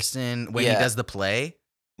like, Tristan when he yeah. does the play.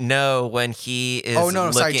 no, when he is. Oh no,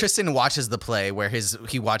 sorry, looking- Tristan watches the play where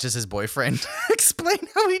he watches his boyfriend explain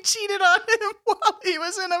how he cheated on him while he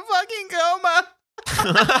was in a fucking coma.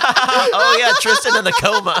 Oh yeah, Tristan in the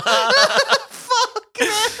coma. Fuck.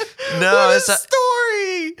 No, What a it's a-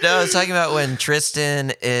 story. No, I was talking about when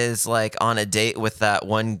Tristan is like on a date with that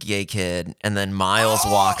one gay kid, and then Miles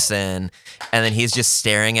walks in, and then he's just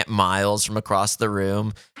staring at Miles from across the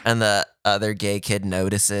room, and the other gay kid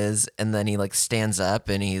notices, and then he like stands up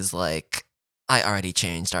and he's like, I already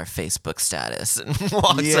changed our Facebook status, and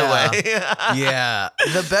walks Yeah. away. Yeah.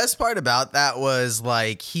 The best part about that was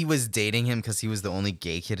like he was dating him because he was the only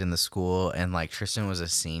gay kid in the school, and like Tristan was a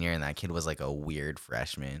senior and that kid was like a weird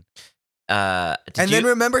freshman. Then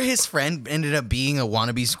remember his friend ended up being a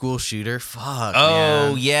wannabe school shooter? Fuck.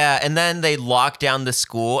 Oh man. yeah, and then they locked down the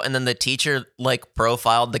school, and then the teacher like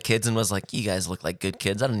profiled the kids and was like, "You guys look like good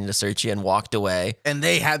kids. I don't need to search you," and walked away. And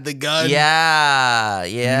they had the gun. Yeah,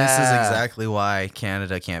 And yeah. this is exactly why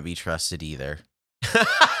Canada can't be trusted either.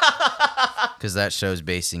 Because that show's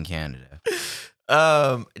based in Canada.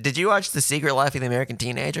 Did you watch The Secret Life of the American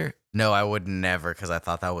Teenager? No, I would never because I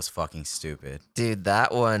thought that was fucking stupid. Dude,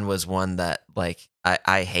 that one was one that like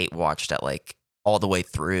I hate watched it like all the way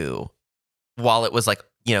through while it was like,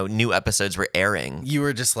 you know, new episodes were airing. You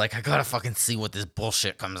were just like, I gotta fucking see what this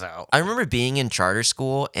bullshit comes out. I remember being in charter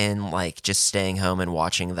school and like just staying home and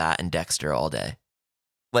watching that and Dexter all day.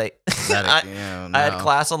 Like I had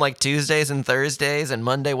class on like Tuesdays and Thursdays, and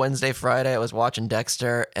Monday, Wednesday, Friday I was watching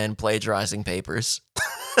Dexter and plagiarizing papers.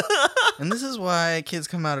 And this is why kids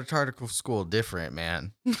come out of charter school different,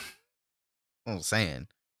 man. I'm saying.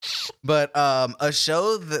 But a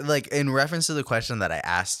show that, like, in reference to the question that I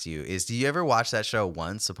asked you is, do you ever watch that show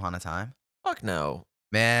Once Upon a Time? Fuck no.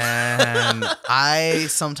 Man, I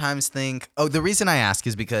sometimes think. Oh, the reason I ask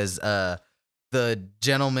is because the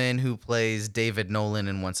gentleman who plays David Nolan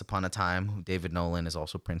in Once Upon a Time, who David Nolan is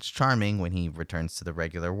also Prince Charming when he returns to the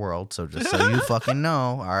regular world. So just so you fucking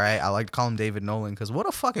know, all right, I like to call him David Nolan because what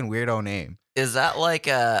a fucking weirdo name. Is that like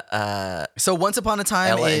So Once Upon a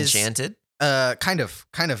Time Ella is Enchanted? kind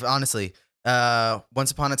of honestly.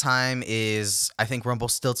 Once Upon a Time is, I think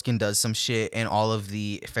Rumpelstiltskin does some shit and all of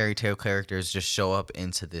the fairy tale characters just show up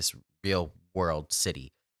into this real world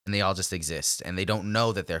city and they all just exist and they don't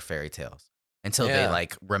know that they're fairy tales until they Yeah.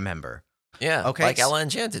 like remember. Yeah. Okay, Like Ella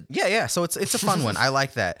Enchanted. Yeah. So it's a fun one. I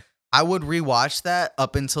like that. I would rewatch that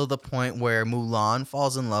up until the point where Mulan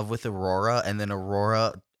falls in love with Aurora, and then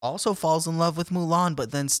Aurora also falls in love with Mulan,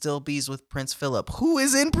 but then still bees with Prince Philip, who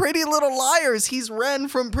is in Pretty Little Liars. He's Ren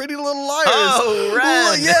from Pretty Little Liars. Oh,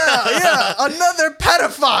 Ren. Yeah. Another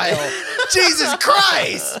pedophile. Jesus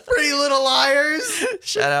Christ. Pretty Little Liars.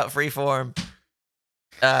 Shout out Freeform.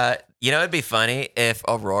 You know, it'd be funny if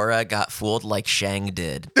Aurora got fooled like Shang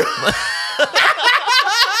did.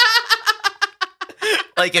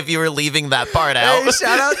 Like if you were leaving that part out. Hey,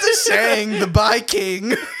 shout out to Shang, the Bai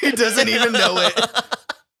King. He doesn't even know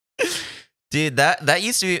it. Dude, that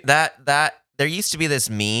used to be that there used to be this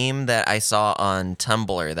meme that I saw on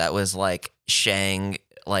Tumblr that was like Shang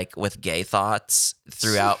like with gay thoughts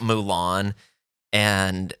throughout Mulan.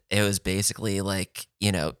 And it was basically like,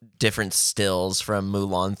 you know, different stills from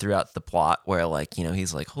Mulan throughout the plot where like, you know,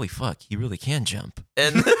 he's like, holy fuck, he really can jump.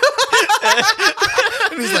 And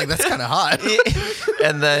And he's like, that's kind of hot.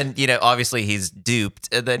 and then, you know, obviously he's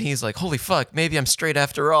duped. And then he's like, holy fuck, maybe I'm straight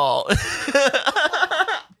after all. He's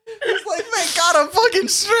like, thank God I'm fucking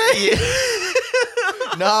straight.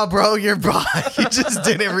 Nah, bro, you're bi. You just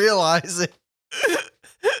didn't realize it.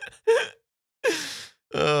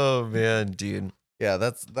 Oh man, dude. Yeah,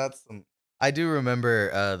 that's some. I do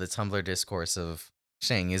remember the Tumblr discourse of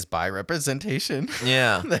Shang is bi representation.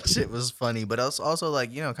 Yeah. That shit was funny, but also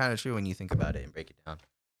like, you know, kind of true when you think about it and break it down.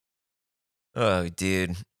 Oh,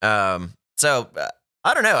 dude. So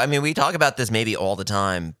I don't know. I mean, we talk about this maybe all the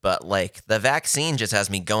time, but like the vaccine just has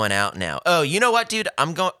me going out now. Oh, you know what, dude?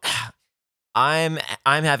 I'm going. I'm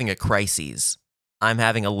having a crisis. I'm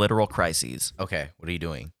having a literal crisis. Okay, what are you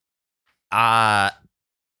doing? I've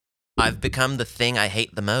become the thing I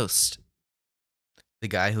hate the most. The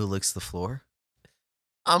guy who licks the floor?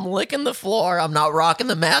 I'm licking the floor. I'm not rocking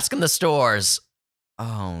the mask in the stores.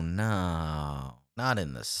 Oh no, not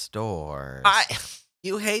in the stores.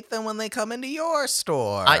 You hate them when they come into your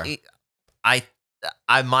store. I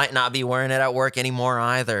might not be wearing it at work anymore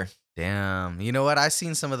either. Damn. You know what? I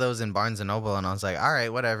seen some of those in Barnes & Noble, and I was like, all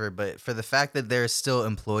right, whatever. But for the fact that there's still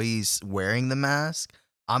employees wearing the mask,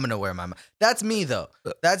 I'm going to wear my mask. That's me, though.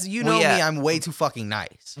 That's, you know Well, yeah. me, I'm way too fucking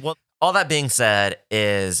nice. Well, all that being said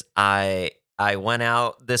is I went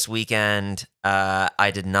out this weekend.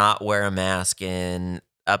 I did not wear a mask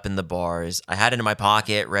up in the bars. I had it in my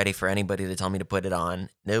pocket ready for anybody to tell me to put it on.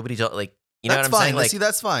 Nobody told, like, you know That's what I'm fine. saying? Like, See,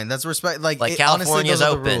 that's fine. That's respect. Like California's honestly, those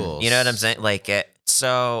are the open. rules. You know what I'm saying? Like,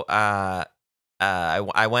 so I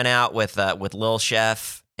went out with Lil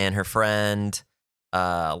Chef and her friend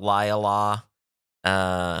Lila,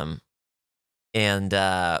 and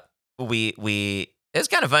we it was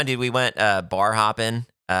kind of fun, dude. We went bar hopping.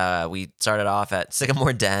 We started off at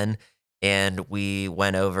Sycamore Den, and we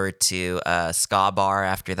went over to Ska Bar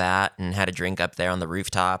after that and had a drink up there on the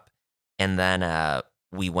rooftop, and then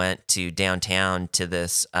we went to downtown to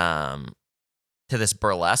this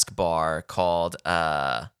burlesque bar called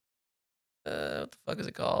what the fuck is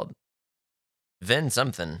it called? Vin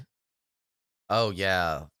something. Oh,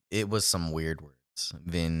 yeah. It was some weird words.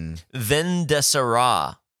 Vin de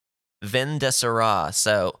Sera. Vin de Sera.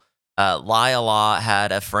 So Lila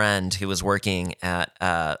had a friend who was working at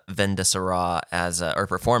Vin de Sera or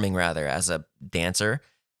performing rather as a dancer.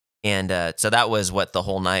 And so that was what the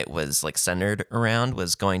whole night was like centered around,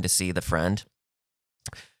 was going to see the friend.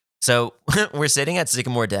 So we're sitting at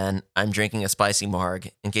Sycamore Den. I'm drinking a spicy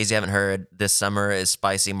marg. In case you haven't heard, this summer is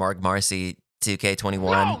Spicy Marg Marcy 2K21.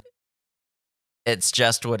 No! It's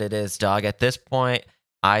just what it is, dog. At this point,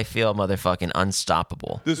 I feel motherfucking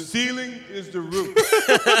unstoppable. The ceiling is the roof.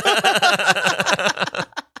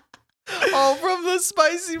 Oh, from the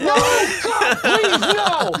spicy bar. Please,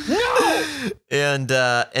 no. And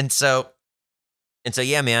so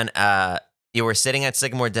yeah, man. You were sitting at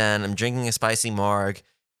Sycamore Den. I'm drinking a spicy marg.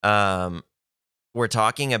 We're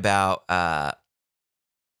talking about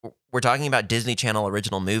Disney Channel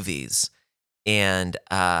original movies, and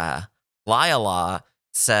Lila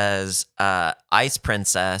says Ice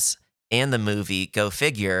Princess and the movie Go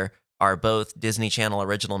Figure are both Disney Channel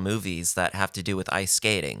original movies that have to do with ice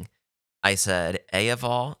skating. I said, A of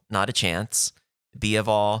all, not a chance. B of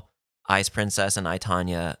all, Ice Princess and I,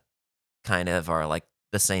 Tonya kind of are like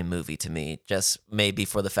the same movie to me, just maybe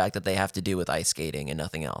for the fact that they have to do with ice skating and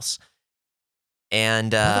nothing else.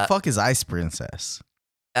 And What the fuck is Ice Princess?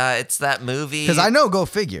 it's that movie. Because I know Go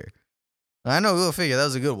Figure. That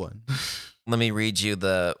was a good one. Let me read you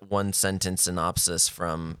the one sentence synopsis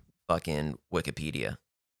from fucking Wikipedia.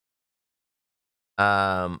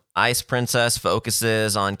 Ice Princess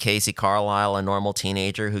focuses on Casey Carlisle, a normal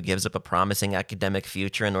teenager who gives up a promising academic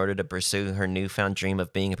future in order to pursue her newfound dream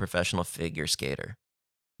of being a professional figure skater.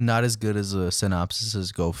 Not as good as a synopsis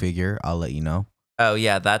as Go Figure. I'll let you know. Oh,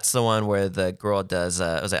 yeah, that's the one where the girl does,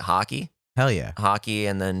 was it hockey? Hell yeah. Hockey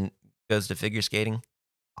and then goes to figure skating?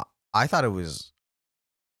 I thought it was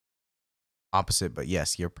opposite, but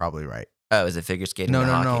yes, you're probably right. Oh, is it figure skating?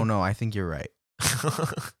 No. I think you're right.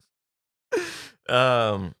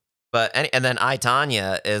 But and then I,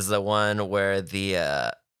 Tonya is the one where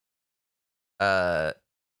the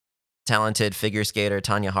talented figure skater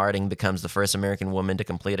Tonya Harding becomes the first American woman to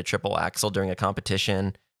complete a triple axel during a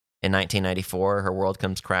competition in 1994. Her world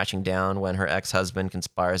comes crashing down when her ex-husband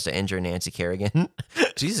conspires to injure Nancy Kerrigan.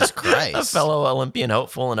 Jesus Christ. A fellow Olympian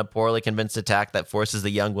hopeful in a poorly convinced attack that forces the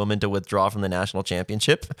young woman to withdraw from the national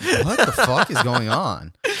championship. What the fuck is going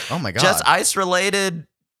on? Oh my God. Just ice-related,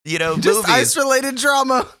 Just movies. ice-related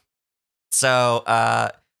drama. So,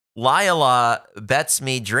 Lila bets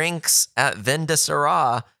me drinks at Vin de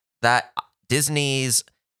Sera that Disney's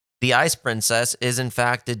The Ice Princess is in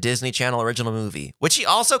fact a Disney Channel original movie, which she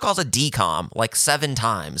also calls a DCOM like 7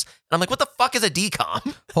 times. And I'm like, what the fuck is a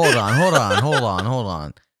DCOM? Hold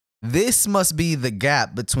on. This must be the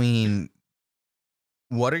gap between,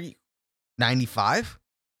 what are you, 95?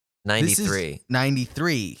 93.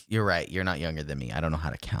 93. You're right. You're not younger than me. I don't know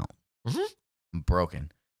how to count. Mhm. I'm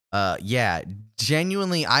broken. Yeah,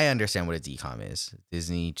 genuinely, I understand what a DCOM is.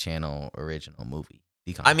 Disney Channel original movie.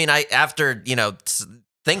 DCOM. I mean, after,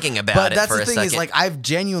 thinking about but it that's for the a thing second. is, like, I've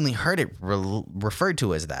genuinely heard it referred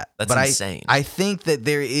to as that. That's but insane. I think that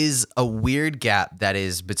there is a weird gap that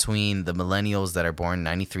is between the millennials that are born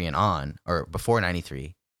 93 and on, or before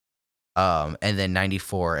 93, And then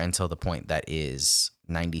 94 until the point that is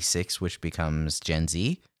 96, which becomes Gen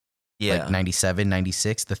Z. Yeah. Like 97,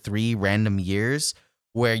 96, the 3 random years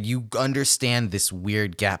where you understand this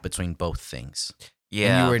weird gap between both things.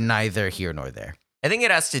 Yeah. And you were neither here nor there. I think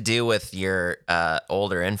it has to do with your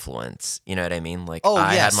older influence. You know what I mean? Like, Oh,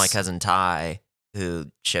 I yes. had my cousin Ty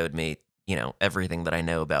who showed me, everything that I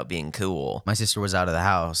know about being cool. My sister was out of the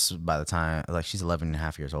house by the time, like, she's 11 and a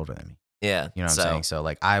half years older than me. Yeah. You know what I'm saying? So,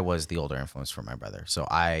 like, I was the older influence for my brother. So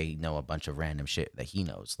I know a bunch of random shit that he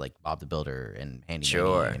knows, like Bob the Builder and Handy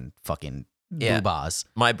Sure. Manny and fucking Yeah. Boobas.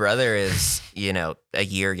 My brother is, a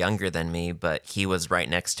year younger than me, but he was right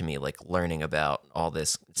next to me, like, learning about all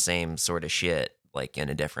this same sort of shit, like, in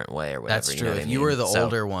a different way or whatever. That's you true. know what If I you mean? were the So-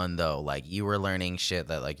 older one, though, like, you were learning shit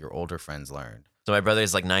that, like, your older friends learned. So my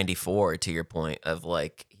brother's like 94, to your point of,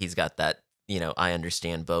 like, he's got that, I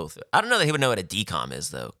understand both. I don't know that he would know what a decom is,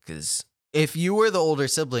 though, because... If you were the older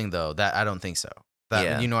sibling, though, that I don't think so. That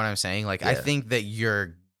Yeah. You know what I'm saying? Like, I Yeah. think that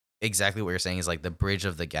you're exactly what you're saying is like the bridge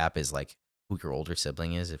of the gap is like who your older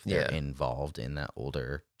sibling is if they're Yeah. involved in that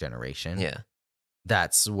older generation. Yeah.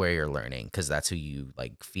 That's where you're learning because that's who you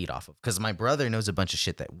like feed off of. Because my brother knows a bunch of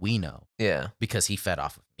shit that we know Yeah. because he fed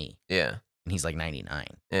off of me, Yeah. and he's like 99.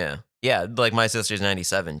 Yeah. Yeah. Like, my sister's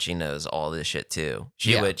 97. She knows all this shit, too.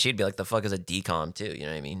 She'd be like, the fuck is a decom, too? You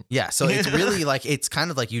know what I mean? Yeah, so it's really like it's kind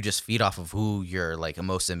of like you just feed off of who your like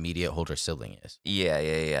most immediate older sibling is.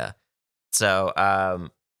 Yeah. So, I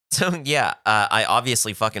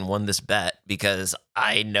obviously fucking won this bet because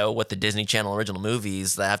I know what the Disney Channel original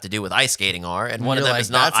movies that have to do with ice skating are, and one of You're them like, is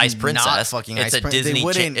not "That's Ice not Princess. fucking it's Ice a Prin- they Disney.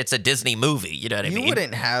 wouldn't- It's a Disney movie. You know what I You mean?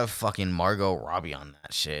 wouldn't have fucking Margot Robbie on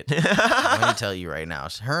that shit. Let me tell you right now,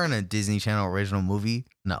 her in a Disney Channel original movie,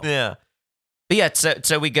 no. Yeah. But yeah,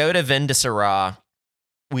 so we go to Vin de Sera.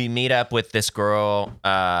 We meet up with this girl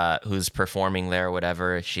who's performing there or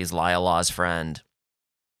whatever. She's Lyle Law's friend.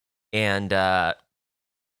 And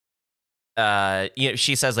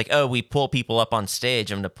she says, like, oh, we pull people up on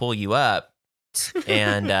stage. I'm gonna pull you up.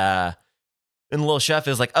 And Lil Chef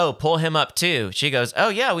is like, oh, pull him up too. She goes, oh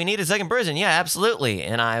yeah, we need a second person. Yeah, absolutely.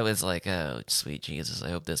 And I was like, oh, sweet Jesus, I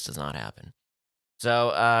hope this does not happen.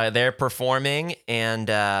 So they're performing, and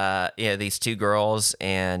these two girls,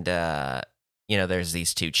 and there's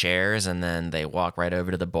these two chairs, and then they walk right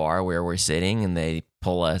over to the bar where we're sitting, and they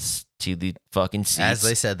pull us to the fucking seats. As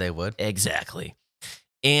they said they would. Exactly.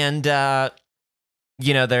 And they're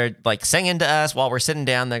like singing to us while we're sitting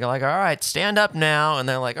down. They're like, all right, stand up now. And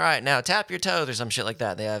they're like, all right, now tap your toes or some shit like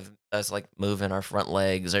that. They have us like moving our front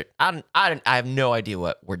legs, or I have no idea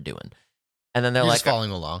what we're doing. And then they're You're like, just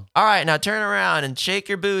following along. all right, now turn around and shake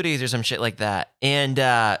your booties or some shit like that. And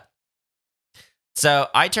so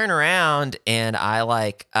I turn around and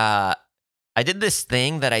I did this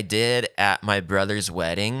thing that I did at my brother's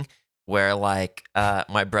wedding where like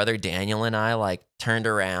my brother Daniel and I like turned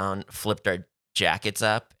around, flipped our jackets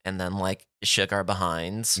up, and then like shook our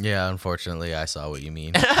behinds. Yeah, unfortunately, I saw what you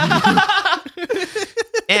mean.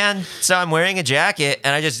 And so I'm wearing a jacket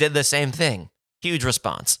and I just did the same thing. Huge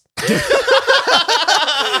response. You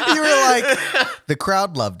were like, the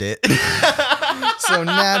crowd loved it. So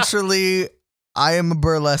naturally, I am a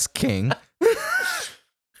burlesque king.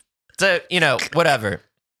 So, whatever.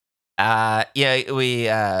 We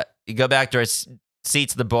go back to our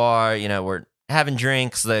seats at the bar. We're having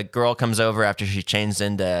drinks. The girl comes over after she changed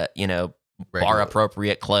into, bar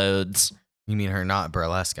appropriate clothes. You mean her not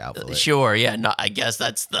burlesque outfit? Sure, yeah. No, I guess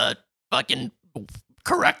that's the fucking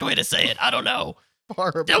correct way to say it. I don't know.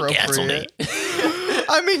 Bar Don't cancel me.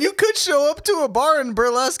 I mean, you could show up to a bar in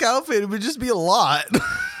burlesque outfit. It would just be a lot.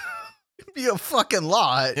 It'd be a fucking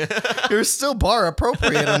lot. You're still bar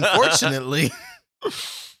appropriate, unfortunately.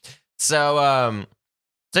 So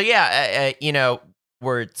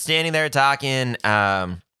we're standing there talking.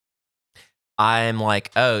 I'm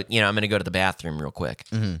like, oh, I'm going to go to the bathroom real quick.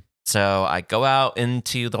 Mm-hmm. So I go out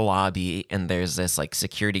into the lobby, and there's this like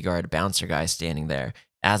security guard bouncer guy standing there.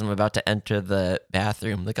 As I'm about to enter the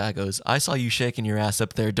bathroom, the guy goes, I saw you shaking your ass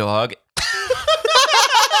up there, dog.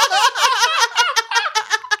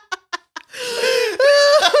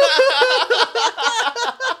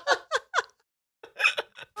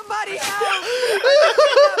 Somebody help! I'm kidnapped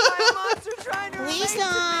by a monster trying to remain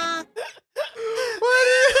Lisa!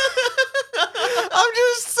 I'm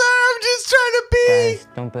just trying to be. Guys,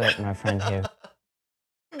 don't put my friend here.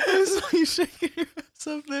 I saw you shaking your ass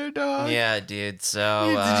up there, dog. Yeah, dude.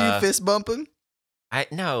 So Did you fist bump him? I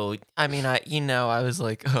was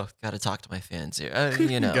like, oh, gotta talk to my fans here.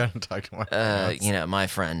 Gotta talk to my fans. My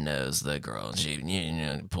friend knows the girl. She,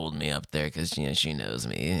 pulled me up there because she knows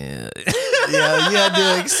me. Yeah, you had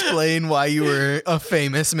to explain why you were a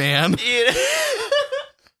famous man.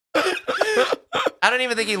 I don't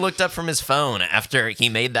even think he looked up from his phone after he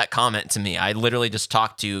made that comment to me. I literally just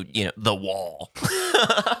talked to, the wall.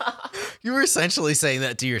 You were essentially saying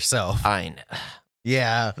that to yourself. I know.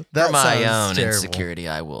 Yeah, that For my sounds own terrible. insecurity,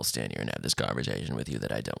 I will stand here and have this conversation with you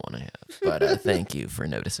that I don't want to have. But thank you for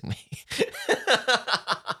noticing me.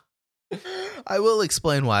 I will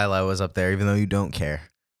explain why I was up there, even though you don't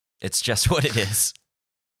care. It's just what it is.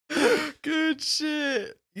 Good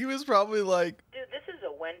shit. He was probably like, Dude, this is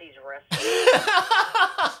a Wendy's restaurant.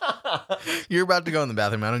 you're about to go in the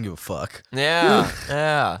bathroom. I don't give a fuck.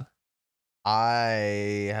 Yeah.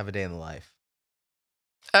 I have a day in the life.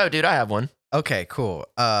 Oh, dude, I have one. Okay, cool.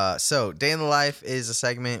 So Day in the Life is a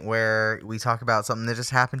segment where we talk about something that just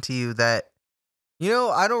happened to you that,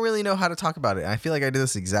 I don't really know how to talk about it. I feel like I did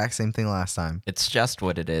this exact same thing last time. It's just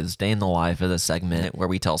what it is. Day in the Life is a segment where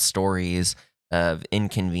we tell stories of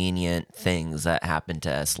inconvenient things that happen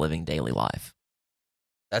to us living daily life.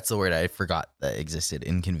 That's the word I forgot that existed.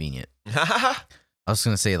 Inconvenient. I was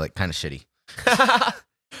going to say like kind of shitty.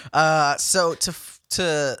 So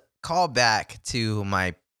to call back to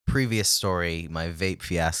my previous story, my vape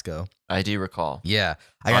fiasco. I do recall. Yeah,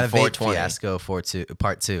 I On got a vape 420. fiasco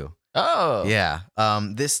part 2. Oh. Yeah.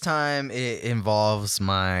 This time it involves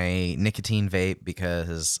my nicotine vape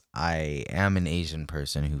because I am an Asian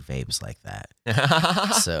person who vapes like that.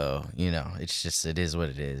 So, it is what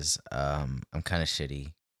it is. I'm kind of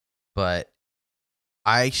shitty. But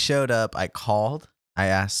I showed up, I called, I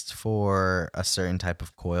asked for a certain type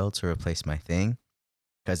of coil to replace my thing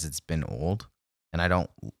because it's been old. And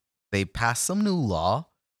they passed some new law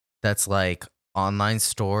that's like online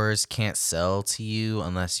stores can't sell to you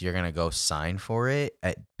unless you're going to go sign for it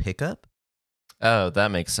at pickup. Oh,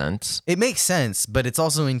 that makes sense. It makes sense, but it's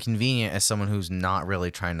also inconvenient as someone who's not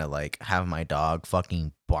really trying to like have my dog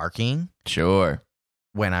fucking barking Sure.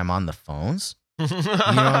 when I'm on the phones. You know what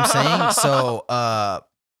I'm saying? So,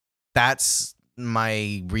 that's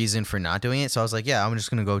my reason for not doing it. So I was like, yeah, I'm just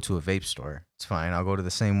going to go to a vape store. It's fine. I'll go to the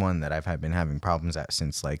same one that I've been having problems at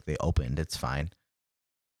since like they opened. It's fine.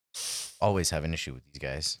 Always have an issue with these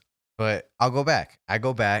guys. But I'll go back. I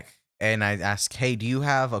go back and I ask, hey, do you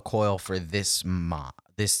have a coil for this mod,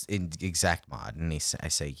 exact mod? And I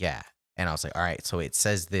say, yeah. And I was like, all right, so it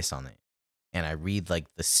says this on it. And I read like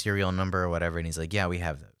the serial number or whatever. And he's like, yeah, we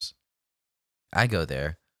have those. I go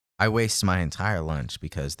there. I waste my entire lunch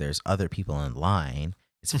because there's other people in line.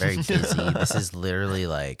 It's very busy. This is literally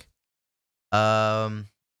like,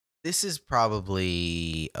 this is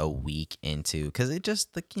probably a week into, because it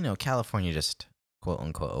just, like, California just quote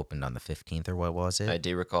unquote opened on the 15th or what was it? I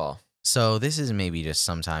do recall. So this is maybe just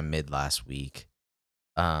sometime mid last week.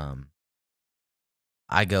 I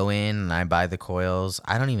go in and I buy the coils.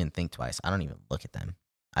 I don't even think twice. I don't even look at them.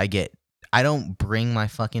 I don't bring my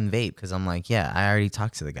fucking vape because I'm like, yeah, I already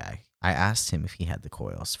talked to the guy. I asked him if he had the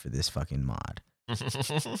coils for this fucking mod.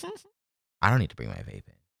 I don't need to bring my vape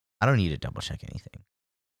in. I don't need to double check anything.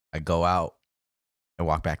 I go out. I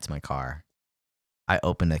walk back to my car. I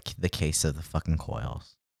open the case of the fucking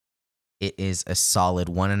coils. It is a solid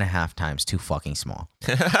 1.5 times too fucking small.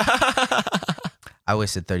 I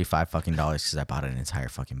wasted $35 fucking because I bought an entire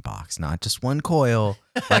fucking box, not just one coil.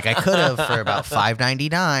 Like I could have for about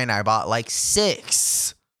 $5.99. I bought like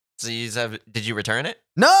 6. So did you return it?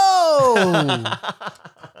 No,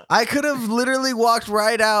 I could have literally walked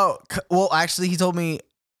right out. Well, actually, he told me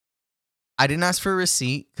I didn't ask for a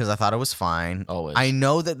receipt because I thought it was fine. Always. I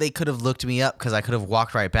know that they could have looked me up because I could have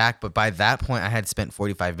walked right back. But by that point, I had spent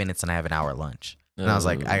 45 minutes and I have an hour lunch. And I was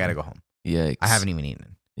like, I got to go home. Yikes. I haven't even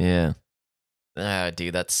eaten. Yeah. Ah,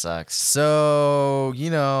 dude, that sucks. So,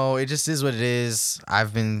 it just is what it is.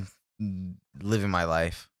 I've been living my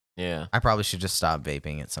life. Yeah. I probably should just stop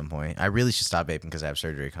vaping at some point. I really should stop vaping because I have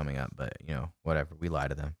surgery coming up. But, whatever. We lie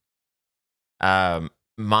to them.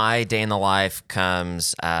 My day in the life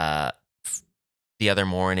comes the other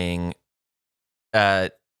morning.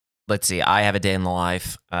 Let's see. I have a day in the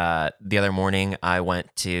life. The other morning, I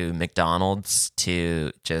went to McDonald's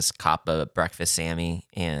to just cop a breakfast Sammy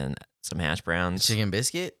and some hash browns. Chicken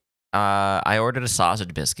biscuit? I ordered a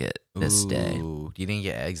sausage biscuit this day. You didn't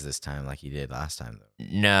get eggs this time like you did last time, though.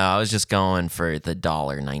 No, I was just going for the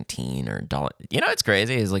 $1.19 or $1. It's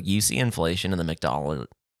crazy. Is like you see inflation in the McDonald's.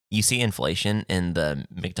 You see inflation in the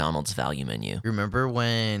McDonald's value menu. Remember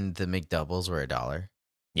when the McDoubles were $1?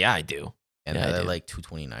 Yeah, I do. And Yeah, I they're do. like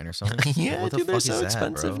 $2.29 or something. Yeah, What the dude, they're fuck so is that,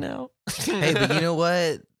 expensive bro? now. Hey, but you know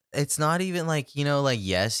what? It's not even like, like,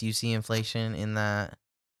 yes, you see inflation in that.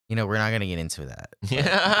 We're not going to get into that.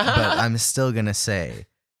 But I'm still going to say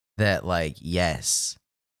that, like, yes,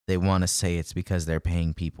 they want to say it's because they're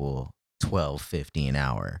paying people $12.50 an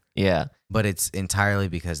hour. Yeah. But it's entirely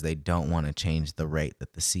because they don't want to change the rate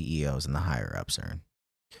that the CEOs and the higher ups earn.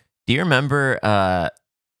 Do you remember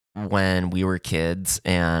when we were kids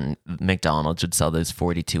and McDonald's would sell those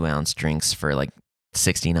 42-ounce drinks for like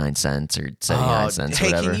 69 cents or 79 cents, hey,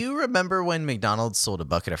 whatever? can you remember when McDonald's sold a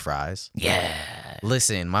bucket of fries? Yeah.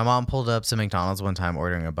 Listen, my mom pulled up to McDonald's one time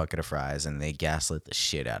ordering a bucket of fries, and they gaslit the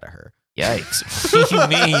shit out of her. Yikes. What do you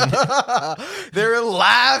mean? They were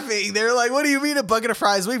laughing. They were like, "What do you mean a bucket of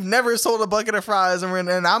fries? We've never sold a bucket of fries."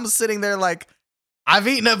 And I'm sitting there like, I've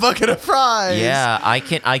eaten a bucket of fries. Yeah, I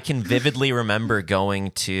can vividly remember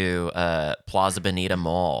going to Plaza Bonita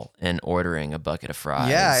Mall and ordering a bucket of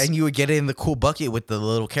fries. Yeah, and you would get it in the cool bucket with the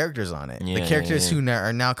little characters on it. Yeah, the characters yeah. who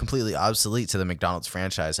are now completely obsolete to the McDonald's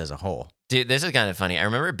franchise as a whole. Dude, this is kind of funny. I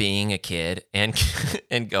remember being a kid and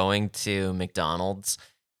and going to McDonald's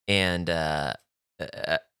and I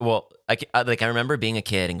remember being a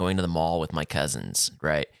kid and going to the mall with my cousins,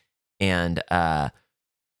 right? And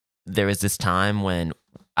there was this time when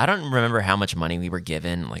I don't remember how much money we were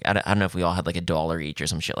given. Like I don't know if we all had like $1 each or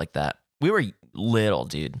some shit like that. We were little,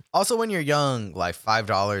 dude. Also, when you're young, like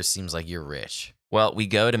 $5 seems like you're rich. Well, we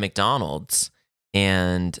go to McDonald's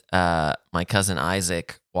and my cousin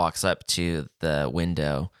Isaac walks up to the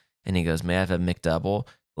window and he goes, "May I have a McDouble?"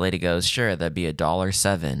 The lady goes, "Sure, that'd be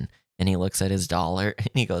 $1.07." And he looks at his dollar and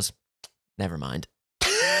he goes, "Never mind."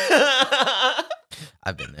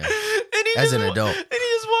 I've been there. And he As just an adult. And he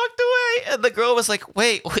just walked away. And the girl was like,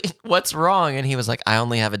 wait, what's wrong? And he was like, "I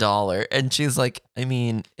only have $1. And she's like, "I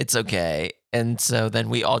mean, it's okay." And so then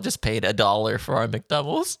we all just paid $1 for our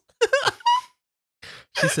McDoubles.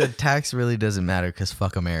 She said tax really doesn't matter because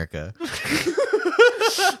fuck America.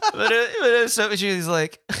 So she's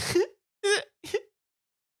like,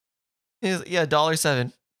 yeah,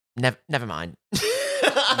 $1.07. Never mind.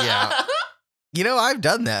 Yeah. I've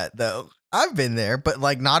done that though. I've been there, but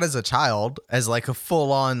like not as a child, as like a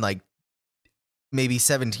full on like maybe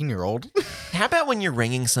 17-year-old. How about when you're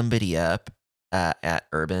ringing somebody up at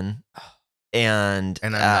Urban and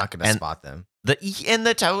And I'm not gonna spot them. And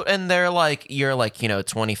they're like, you're like,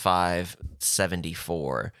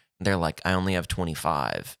 25.74. They're like, "I only have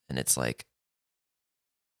 25." And it's like,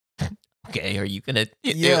 okay, are you gonna?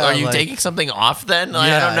 Yeah, are you like- taking something off then?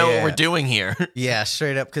 Like, I don't know what we're doing here. Yeah,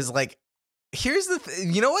 straight up. Because like, here's the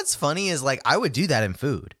you know what's funny is like I would do that in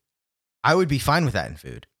food. I would be fine with that in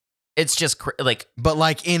food. It's just like, But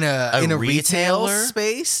like in a retail retailer?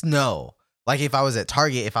 space, no. Like if I was at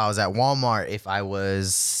Target, if I was at Walmart, if I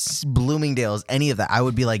was Bloomingdale's, any of that, I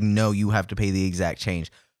would be like, "No, you have to pay the exact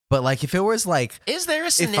change." But like if it was like, is there a I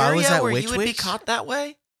was scenario at where Witch you would be Witch- caught that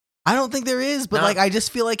way? I don't think there is, but No. like I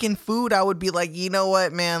just feel like in food, I would be like, "You know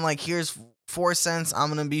what, man? Like here's 4 cents. I'm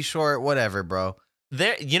gonna be short. Whatever, bro.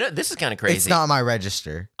 There, this is kind of crazy. It's not my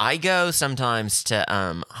register." I go sometimes to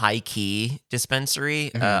High Key Dispensary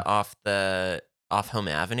Mhm. off Home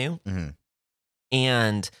Avenue, Mhm.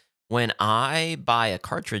 and when I buy a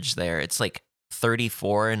cartridge there, it's like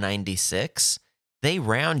 $34.96. They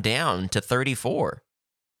round down to 34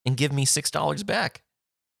 and give me $6 back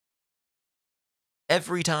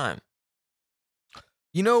every time.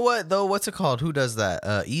 You know what though? What's it called? Who does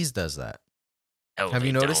that? Ease does that. Oh, Have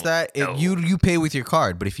you they noticed don't. that? No. You pay with your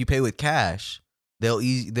card, but if you pay with cash,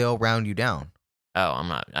 they'll round you down.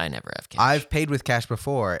 Oh, I never have cash. I've paid with cash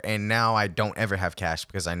before, and now I don't ever have cash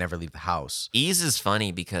because I never leave the house. Ease is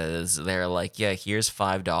funny because they're like, "Yeah, here's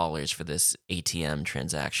 $5 for this ATM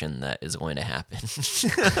transaction that is going to happen."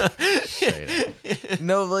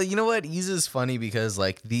 No, well, you know what? Ease is funny because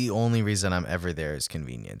like the only reason I'm ever there is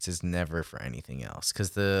convenience. It's never for anything else. Because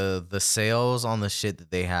the sales on the shit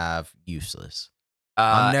that they have, useless.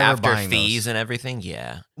 I'm never after buying fees those. and everything,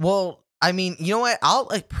 yeah. Well, I mean, you know what? I'll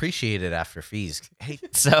appreciate it after fees. Hey,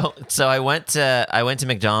 So I went to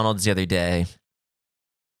McDonald's the other day,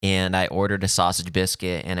 and I ordered a sausage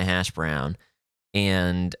biscuit and a hash brown,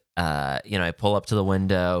 and I pull up to the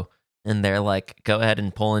window, and they're like, "Go ahead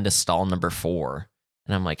and pull into stall number 4,"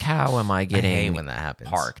 and I'm like, "How am I I hate getting when that happens.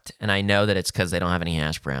 parked?" And I know that it's because they don't have any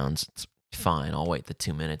hash browns. It's fine. I'll wait the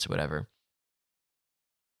 2 minutes, whatever.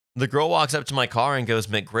 The girl walks up to my car and goes,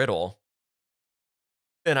 "McGriddle."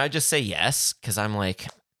 And I just say yes, because I'm like,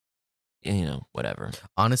 whatever.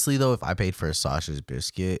 Honestly, though, if I paid for a sausage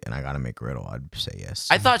biscuit and I got a McGriddle, I'd say yes.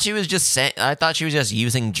 I thought she was just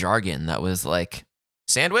using jargon that was like,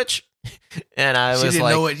 "Sandwich?" And I She was didn't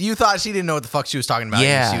like, know what you thought. She didn't know what the fuck she was talking about.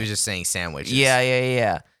 Yeah. She was just saying sandwiches.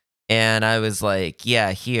 yeah. And I was like,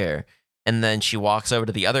 yeah, here. And then she walks over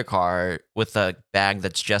to the other car with a bag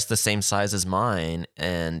that's just the same size as mine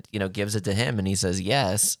and, gives it to him. And he says,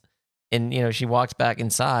 yes. And, she walks back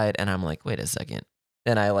inside and I'm like, wait a second.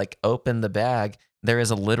 And I like open the bag. There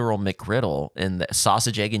is a literal McGriddle in the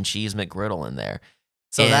sausage, egg, and cheese McGriddle in there.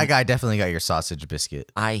 So And that guy definitely got your sausage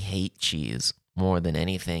biscuit. I hate cheese more than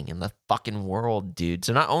anything in the fucking world, dude.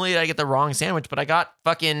 So not only did I get the wrong sandwich, but I got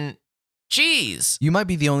fucking cheese. You might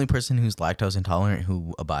be the only person who's lactose intolerant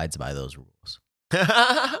who abides by those rules.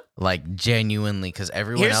 Like genuinely, because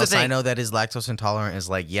everyone Here's the else I thing. know that is lactose intolerant is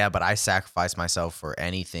like, yeah, but I sacrifice myself for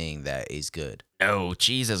anything that is good. No,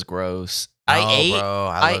 cheese is gross. No, I bro,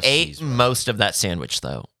 I love ate cheese, bro. most of that sandwich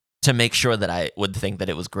though to make sure that I would think that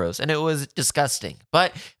it was gross, and it was disgusting.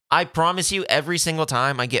 But I promise you, every single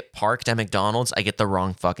time I get parked at McDonald's, I get the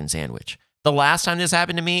wrong fucking sandwich. The last time this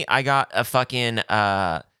happened to me, I got a fucking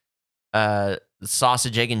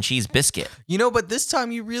sausage, egg, and cheese biscuit. But this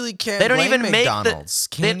time you really can't. They don't blame even make the- McDonald's,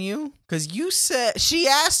 can you? Because you said she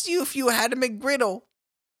asked you if you had a McGriddle,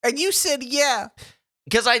 and you said yeah.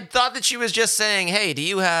 Because I thought that she was just saying, "Hey, do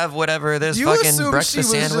you have whatever this You fucking assume she breakfast was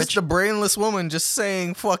sandwich?" just a brainless woman just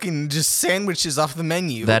saying fucking just sandwiches off the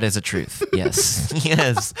menu. That is a truth. Yes.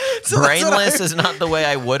 Yes. So that's what Brainless I- is not the way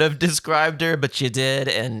I would have described her, but you did.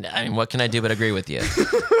 And I mean, what can I do but agree with you?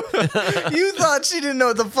 You thought she didn't know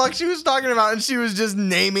what the fuck she was talking about, and she was just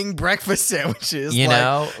naming breakfast sandwiches. You Like,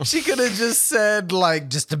 know? she could have just said like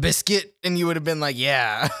just a biscuit, and you would have been like,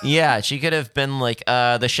 yeah, Yeah. She could have been like,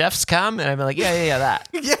 the chef's come. And I'd be like, yeah, that.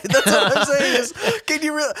 yeah. That's what I'm saying. Is can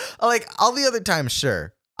you really like all the other times?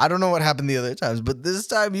 Sure, I don't know what happened the other times, but this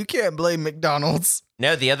time you can't blame McDonald's.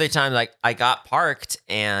 No, the other time, like, I got parked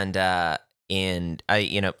and I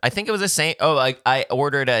think it was the same. Oh, I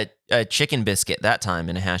ordered a chicken biscuit that time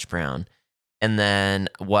and a hash brown. And then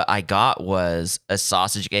what I got was a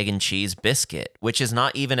sausage, egg, and cheese biscuit, which is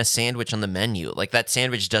not even a sandwich on the menu. Like, that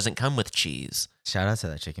sandwich doesn't come with cheese. Shout out to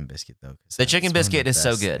that chicken biscuit though. 'Cause The that's chicken one of biscuit the is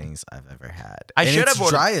so best good. Things I've ever had. I And should it's have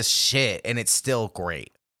ordered- dry as shit, and it's still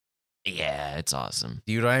great. Yeah, it's awesome.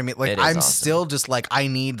 Do you know what I mean? Like It is I'm awesome. still just like I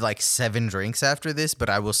need like 7 drinks after this, but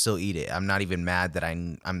I will still eat it. I'm not even mad that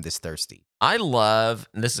I'm this thirsty. I love,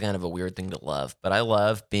 and this is kind of a weird thing to love, but I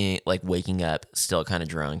love being like waking up still kind of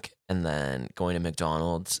drunk and then going to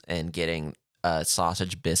McDonald's and getting a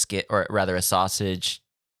sausage biscuit, or rather a sausage,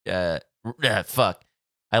 fuck.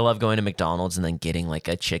 I love going to McDonald's and then getting like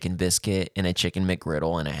a chicken biscuit and a chicken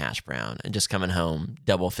McGriddle and a hash brown and just coming home,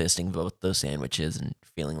 double fisting both those sandwiches and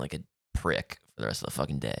feeling like a prick for the rest of the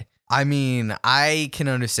fucking day. I mean, I can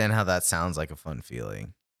understand how that sounds like a fun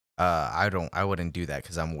feeling. I wouldn't do that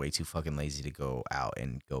because I'm way too fucking lazy to go out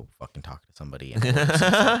and go fucking talk to somebody. And order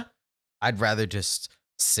something. I'd rather just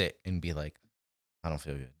sit and be like, I don't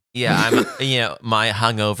feel good. Yeah, I'm, my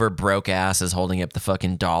hungover broke ass is holding up the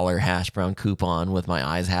fucking $1 hash brown coupon with my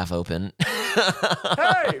eyes half open.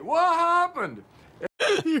 Hey, what happened?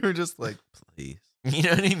 You're just like, please, You know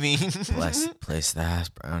what I mean? place the hash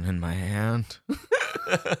brown in my hand.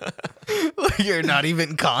 Like you're not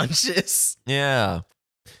even conscious. Yeah.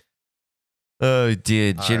 Oh,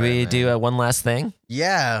 dude. All Should we right, do man. one last thing?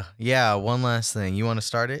 Yeah. One last thing. You want to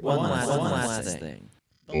start it? One last thing.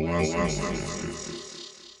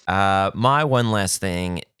 My one last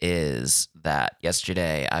thing is that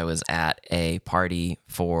yesterday I was at a party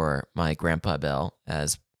for my grandpa Bill,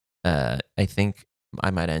 as I think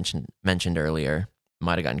I might have mentioned earlier.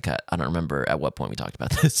 Might have gotten cut. I don't remember at what point we talked about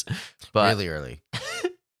this, but Really early.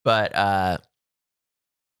 But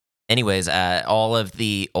anyways, all of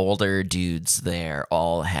the older dudes there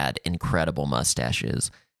all had incredible mustaches,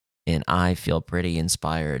 and I feel pretty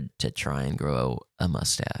inspired to try and grow a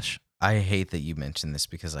mustache. I hate that you mentioned this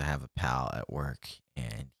because I have a pal at work,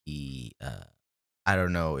 and he, I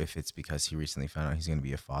don't know if it's because he recently found out he's going to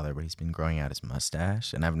be a father, but he's been growing out his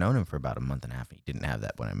mustache, and I've known him for about a month and a half. He didn't have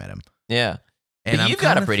that when I met him. Yeah, And but I'm you've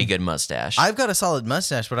got a kinda pretty think- good mustache. I've got a solid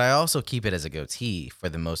mustache, but I also keep it as a goatee for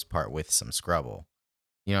the most part with some scrubble.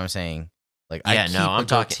 You know what I'm saying? Like, Yeah, I keep no, a I'm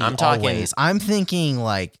talking- goatee I'm talking- always. I'm thinking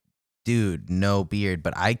like, dude, no beard,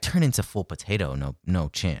 but I turn into full potato. No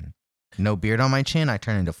chin, no beard on my chin. I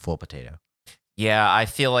turn into full potato. Yeah, I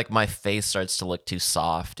feel like my face starts to look too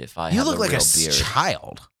soft if I You have look a like real a beard.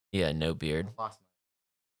 child. Yeah, no beard.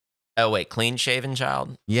 Oh wait, clean shaven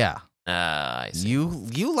child. Yeah. I see.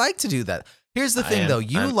 You like to do that. Here's the I thing, am- though.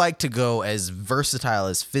 You I'm- like to go as versatile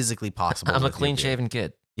as physically possible. I'm a with your clean beard. shaven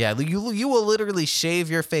kid. Yeah, you will literally shave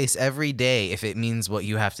your face every day if it means what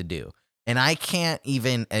you have to do. And I can't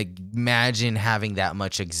even imagine having that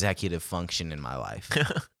much executive function in my life.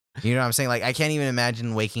 You know what I'm saying? Like, I can't even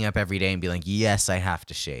imagine waking up every day and be like, yes, I have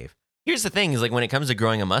to shave. Here's the thing: is like when it comes to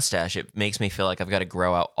growing a mustache, it makes me feel like I've got to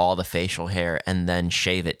grow out all the facial hair and then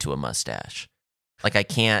shave it to a mustache. Like I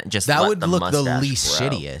can't just That let would the look the mustache least grow.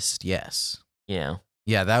 shittiest. Yes. You know,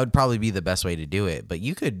 Yeah, that would probably be the best way to do it. But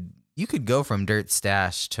you could go from dirt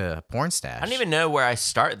stash to porn stash. I don't even know where I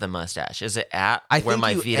start the mustache. Is it at I where think my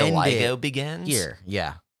you vitiligo end it begins? Here,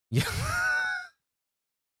 yeah. Yeah.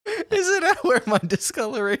 Is it at where my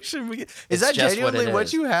discoloration begins? Is It's that just what genuinely it what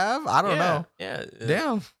is. you have? I don't know. Yeah.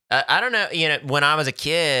 Damn. I don't know. You know, when I was a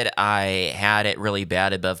kid, I had it really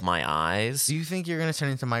bad above my eyes. Do you think you're gonna turn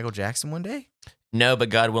into Michael Jackson one day? No, but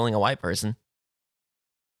God willing, a white person.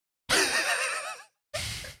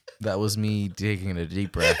 That was me taking a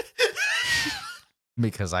deep breath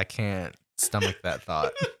because I can't stomach that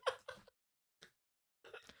thought.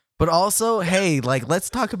 But also, hey, like,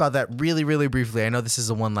 let's talk about that really, really briefly. I know this is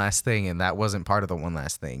the one last thing, and that wasn't part of the one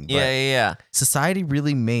last thing. But Yeah. society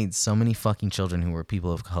really made so many fucking children who were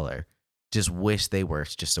people of color just wish they were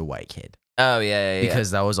just a white kid. Oh, yeah.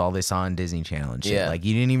 Because that was all they saw on Disney Channel and shit. Yeah. Like,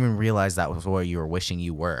 you didn't even realize that was what you were wishing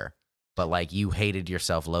you were. But, like, you hated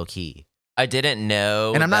yourself low key. I didn't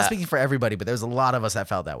know. And I'm not that- speaking for everybody, but there's a lot of us that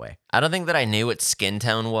felt that way. I don't think that I knew what skin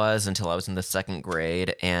tone was until I was in the 2nd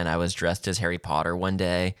grade and I was dressed as Harry Potter one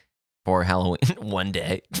day for Halloween.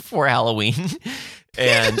 For Halloween.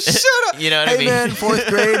 And Shut up. you know what Hey I mean? man, 4th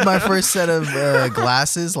grade, my first set of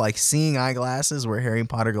glasses, like seeing eyeglasses, were Harry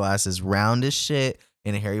Potter glasses, round as shit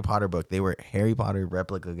in a Harry Potter book. They were Harry Potter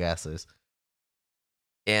replica glasses.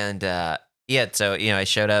 And yeah, so you know, I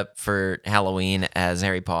showed up for Halloween as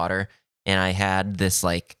Harry Potter, and I had this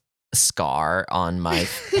like scar on my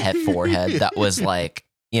forehead that was like,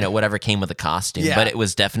 you know, whatever came with the costume, Yeah. but it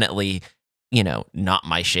was definitely, you know, not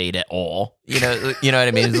my shade at all. You know what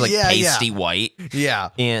I mean? It was like Yeah, yeah. pasty white, Yeah.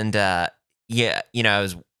 and yeah, you know, I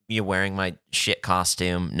was wearing my shit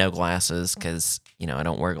costume, no glasses, because you know I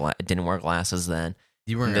didn't wear glasses then.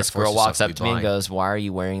 You were And this girl walks up to me and goes, "Why are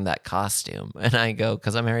you wearing that costume?" And I go,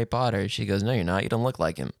 "Because I'm Harry Potter." She goes, "No, you're not. You don't look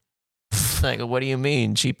like him." And I go, "What do you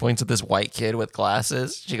mean?" She points at this white kid with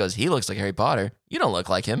glasses. She goes, "He looks like Harry Potter. You don't look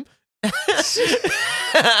like him."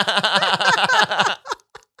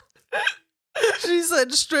 She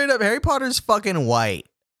said straight up, Harry Potter's fucking white.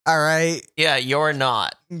 All right. Yeah, you're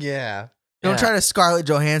not. Yeah. Don't Yeah. try to Scarlett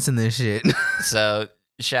Johansson this shit. So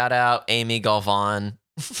shout out Amy Galvan.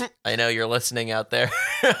 I know you're listening out there.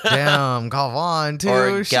 Damn, Galvan too.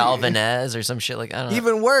 Or She- Galvanez or some shit like I don't know.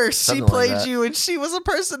 Even worse, Something she like played that. you, and she was a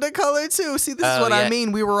person of color too. See, this is Oh, what I yeah.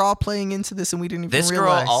 mean. We were all playing into this, and we didn't even This girl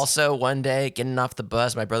realize. also one day getting off the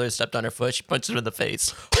bus, my brother stepped on her foot. She punched him in the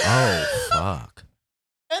face. Oh fuck.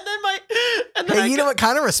 And then Hey, you know what?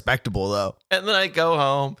 Kind of respectable though. And then I go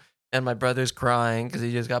home and my brother's crying because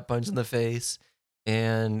he just got punched in the face.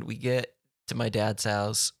 And we get to my dad's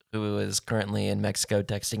house, who is currently in Mexico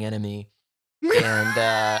texting enemy.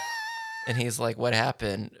 And he's like, "What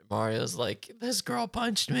happened?" Mario's like, "This girl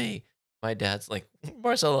punched me." My dad's like,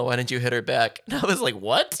 "Marcelo, why didn't you hit her back?" And I was like,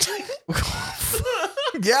 "What?"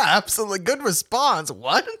 Yeah, absolutely. Good response.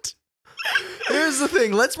 What? Here's the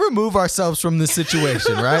thing. Let's remove ourselves from this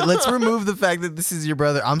situation, right? Let's remove the fact that this is your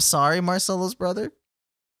brother. I'm sorry, Marcelo's brother.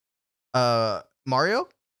 Mario?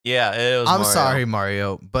 Yeah, it was I'm Mario. sorry,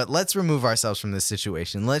 Mario, but let's remove ourselves from this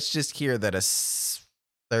situation. Let's just hear that a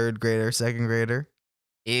 3rd grader, 2nd grader,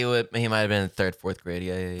 He might have been in 3rd, 4th grade.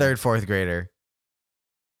 Yeah. 3rd, 4th grader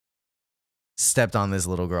stepped on this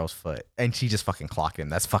little girl's foot, and she just fucking clocked him.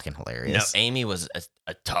 That's fucking No, hilarious. Amy was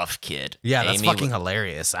a tough kid. Yeah, that's Amy fucking wa-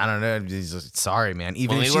 hilarious. I don't know. Sorry, man.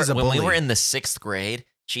 Even When if we she's were a bully. when we were in the 6th grade,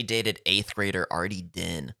 she dated 8th grader Artie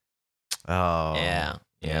Din. Oh. Yeah.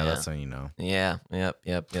 Yeah, that's how you know. Yeah. Yep.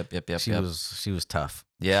 She was tough.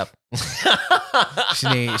 Yep.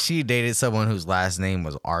 She dated someone whose last name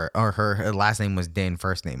was Art, or her last name was Din,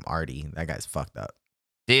 first name Artie. That guy's fucked up.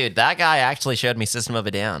 Dude, that guy actually showed me System of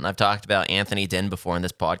a Down. I've talked about Anthony Din before in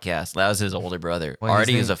this podcast. That was his older brother. Well, his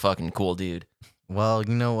Artie is name- a fucking cool dude. Well,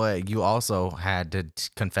 you know what? You also had to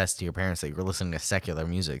confess to your parents that you were listening to secular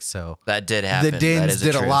music, so That did happen. the That Dins is the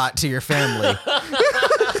did a truth. lot to your family.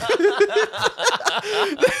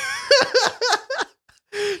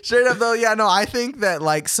 Straight up though, yeah, no, I think that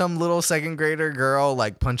like some little 2nd grader girl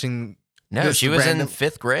like punching. No, this she was random- in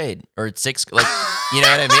 5th grade or 6th. Like, you know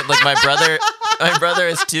what I mean? Like my brother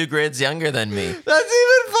is 2 grades younger than me. That's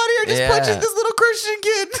even funnier. Just Yeah. punching this little Christian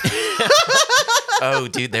kid. Oh,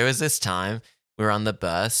 dude, there was this time we were on the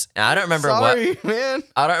bus. And I don't remember Sorry, man.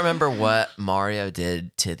 I don't remember what Mario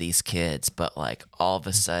did to these kids, but like all of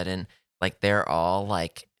a sudden, like they're all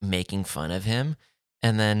like making fun of him.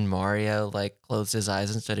 And then Mario like closed his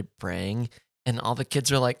eyes and started praying. And all the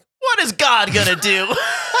kids are like, what is God gonna do?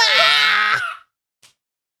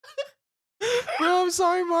 Bro, I'm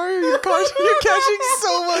sorry, Mario. You're catching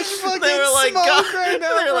so much fucking They were like, smoke God, right now.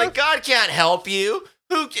 they were bro. like, God can't help you.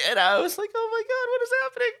 Who can? I was like, oh my God, what is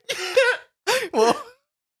happening? Well,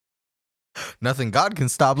 nothing God can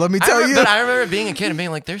stop. Let me tell you. But I remember being a kid and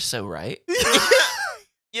being like, they're so right.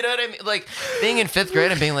 You know what I mean? Like being in 5th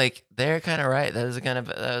grade and being like, they're kind of right. That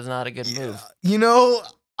was not a good move. You know,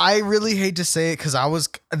 I really hate to say it because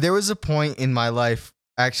there was a point in my life,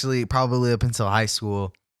 actually, probably up until high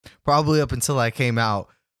school, probably up until I came out.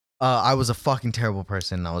 I was a fucking terrible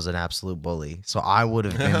person. I was an absolute bully. So I would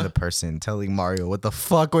have been the person telling Mario, what the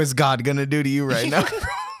fuck was God gonna do to you right now?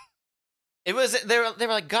 It was they were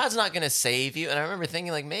like, God's not gonna save you. And I remember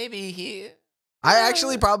thinking like maybe he I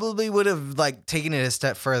actually probably would have like taken it a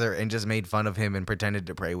step further and just made fun of him and pretended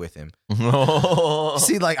to pray with him.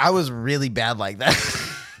 See, like I was really bad like that.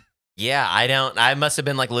 Yeah, I must have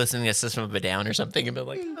been like listening to System of a Down or something and been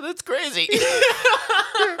like, oh, that's crazy. Yeah,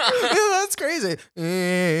 that's crazy.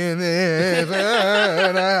 Yeah,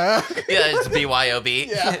 it's BYOB.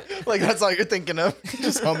 Yeah, like that's all you're thinking of.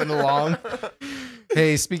 Just humming along.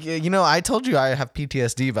 Hey, speaking, I told you I have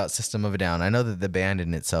PTSD about System of a Down. I know that the band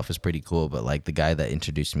in itself is pretty cool, but like the guy that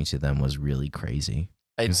introduced me to them was really crazy.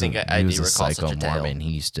 I think I he do was a recall psycho such a tale. Mormon.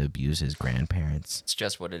 He used to abuse his grandparents. It's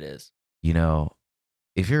just what it is.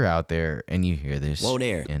 If you're out there and you hear this, Whoa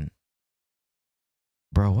there. and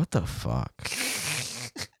bro, what the fuck?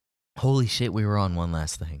 Holy shit, we were on one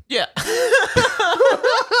last thing. Yeah.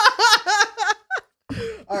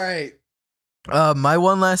 All right. My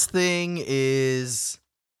one last thing is,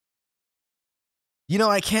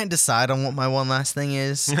 I can't decide on what my one last thing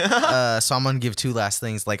is. So I'm gonna give 2 last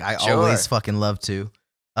things, like I Sure. always fucking love to.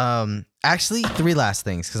 Actually 3 last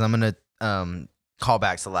things, because I'm gonna call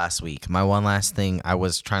back to last week. My one last thing, I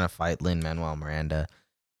was trying to fight Lin-Manuel Miranda,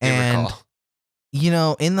 and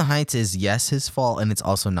In the Heights is yes his fault, and it's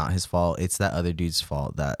also not his fault. It's that other dude's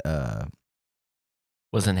fault. That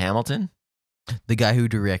Was in Hamilton? the guy who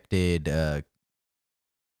directed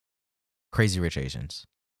Crazy Rich Asians,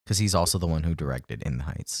 because he's also the one who directed In the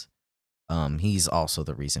Heights. He's also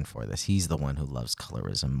the reason for this. He's the one who loves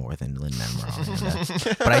colorism more than Lin-Manuel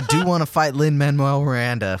Miranda. But I do want to fight Lin-Manuel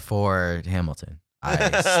Miranda for Hamilton.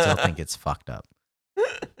 I still think it's fucked up.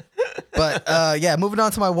 But yeah, moving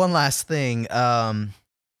on to my one last thing.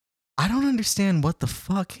 I don't understand what the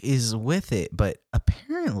fuck is with it, but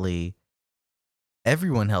apparently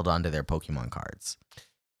everyone held on to their Pokemon cards.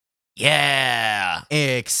 Yeah.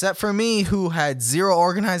 Except for me, who had 0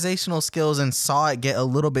 organizational skills and saw it get a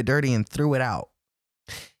little bit dirty and threw it out.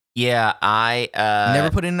 Yeah, I Never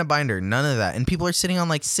put it in a binder. None of that. And people are sitting on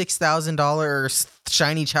like $6,000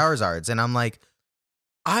 shiny Charizards. And I'm like,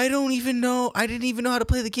 I don't even know. I didn't even know how to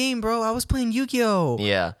play the game, bro. I was playing Yu-Gi-Oh!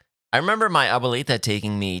 Yeah. I remember my abuelita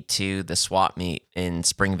taking me to the swap meet in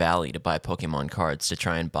Spring Valley to buy Pokemon cards to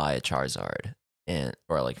try and buy a Charizard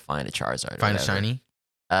or like find a Charizard. Find or a whatever. shiny?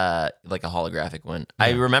 Like a holographic one. Yeah.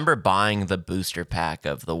 I remember buying the booster pack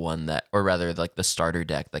of the one that, or rather like the starter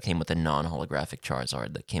deck that came with a non-holographic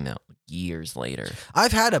Charizard that came out years later.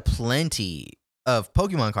 I've had a plenty of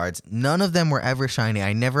Pokemon cards. None of them were ever shiny.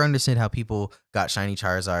 I never understood how people got shiny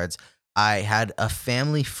Charizards. I had a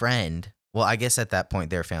family friend. Well, I guess at that point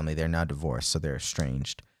they're family. They're now divorced, so they're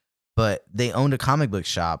estranged. But they owned a comic book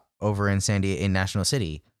shop over in in National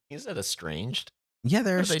City. Is that estranged? Yeah,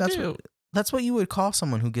 What do they do? That's what you would call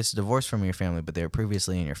someone who gets divorced from your family, but they were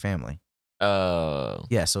previously in your family. Oh.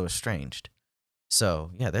 Yeah, so estranged.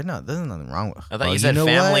 So yeah, there's nothing wrong with. I thought you Oh, said know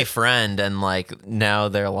family what? friend, and like now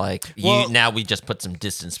they're like Well- now we just put some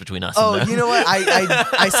distance between us. Oh, and them. you know what?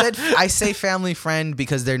 I say family friend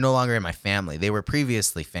because they're no longer in my family. They were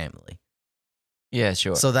previously family. Yeah,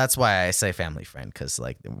 sure. So that's why I say family friend, because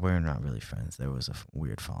like we're not really friends. There was a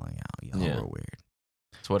weird falling out. Y'all Yeah. were weird.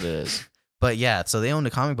 That's what it is. But yeah, so they owned a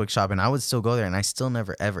comic book shop, and I would still go there, and I still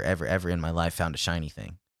never, ever, ever, ever in my life found a shiny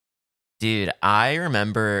thing. Dude, I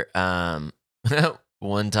remember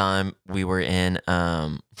one time we were in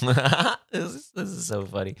this is so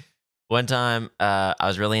funny. One time I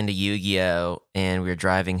was really into Yu-Gi-Oh! And we were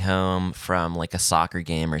driving home from like a soccer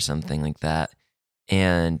game or something like that.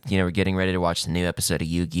 And, we're getting ready to watch the new episode of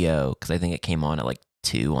Yu-Gi-Oh! Because I think it came on at like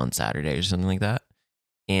 2 on Saturday or something like that.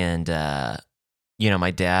 And,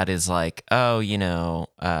 my dad is like, oh,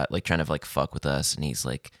 like trying to like fuck with us. And he's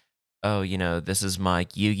like, oh, this is my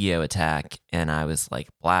Yu-Gi-Oh! Attack. And I was like,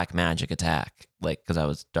 black magic attack. like because I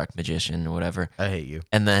was dark magician or whatever. I hate you.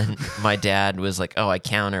 And then my dad was like, "Oh, I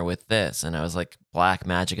counter with this," and I was like, "Black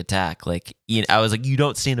magic attack." Like, I was like, "You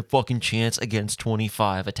don't stand a fucking chance against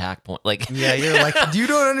 25 attack point." Like, Yeah, you're like, you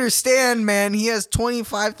don't understand, man. He has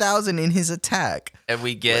 25,000 in his attack. and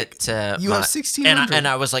we get to You my- have 1,600. and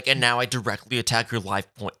I was like, and now I directly attack your life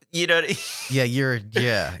point. You know what I mean?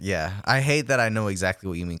 Yeah. I hate that I know exactly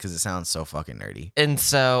what you mean because it sounds so fucking nerdy. And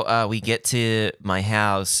so we get to my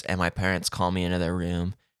house, and my parents call me into their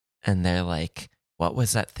room, and they're like, "What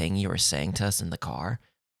was that thing you were saying to us in the car?"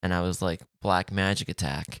 And I was like, "Black magic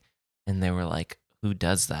attack." And they were like, "Who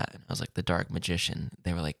does that?" And I was like, "The dark magician."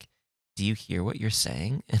 They were like, "Do you hear what you're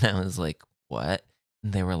saying?" And I was like, "What?"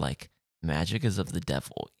 And they were like, "Magic is of the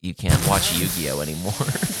devil. You can't watch Yu-Gi-Oh anymore."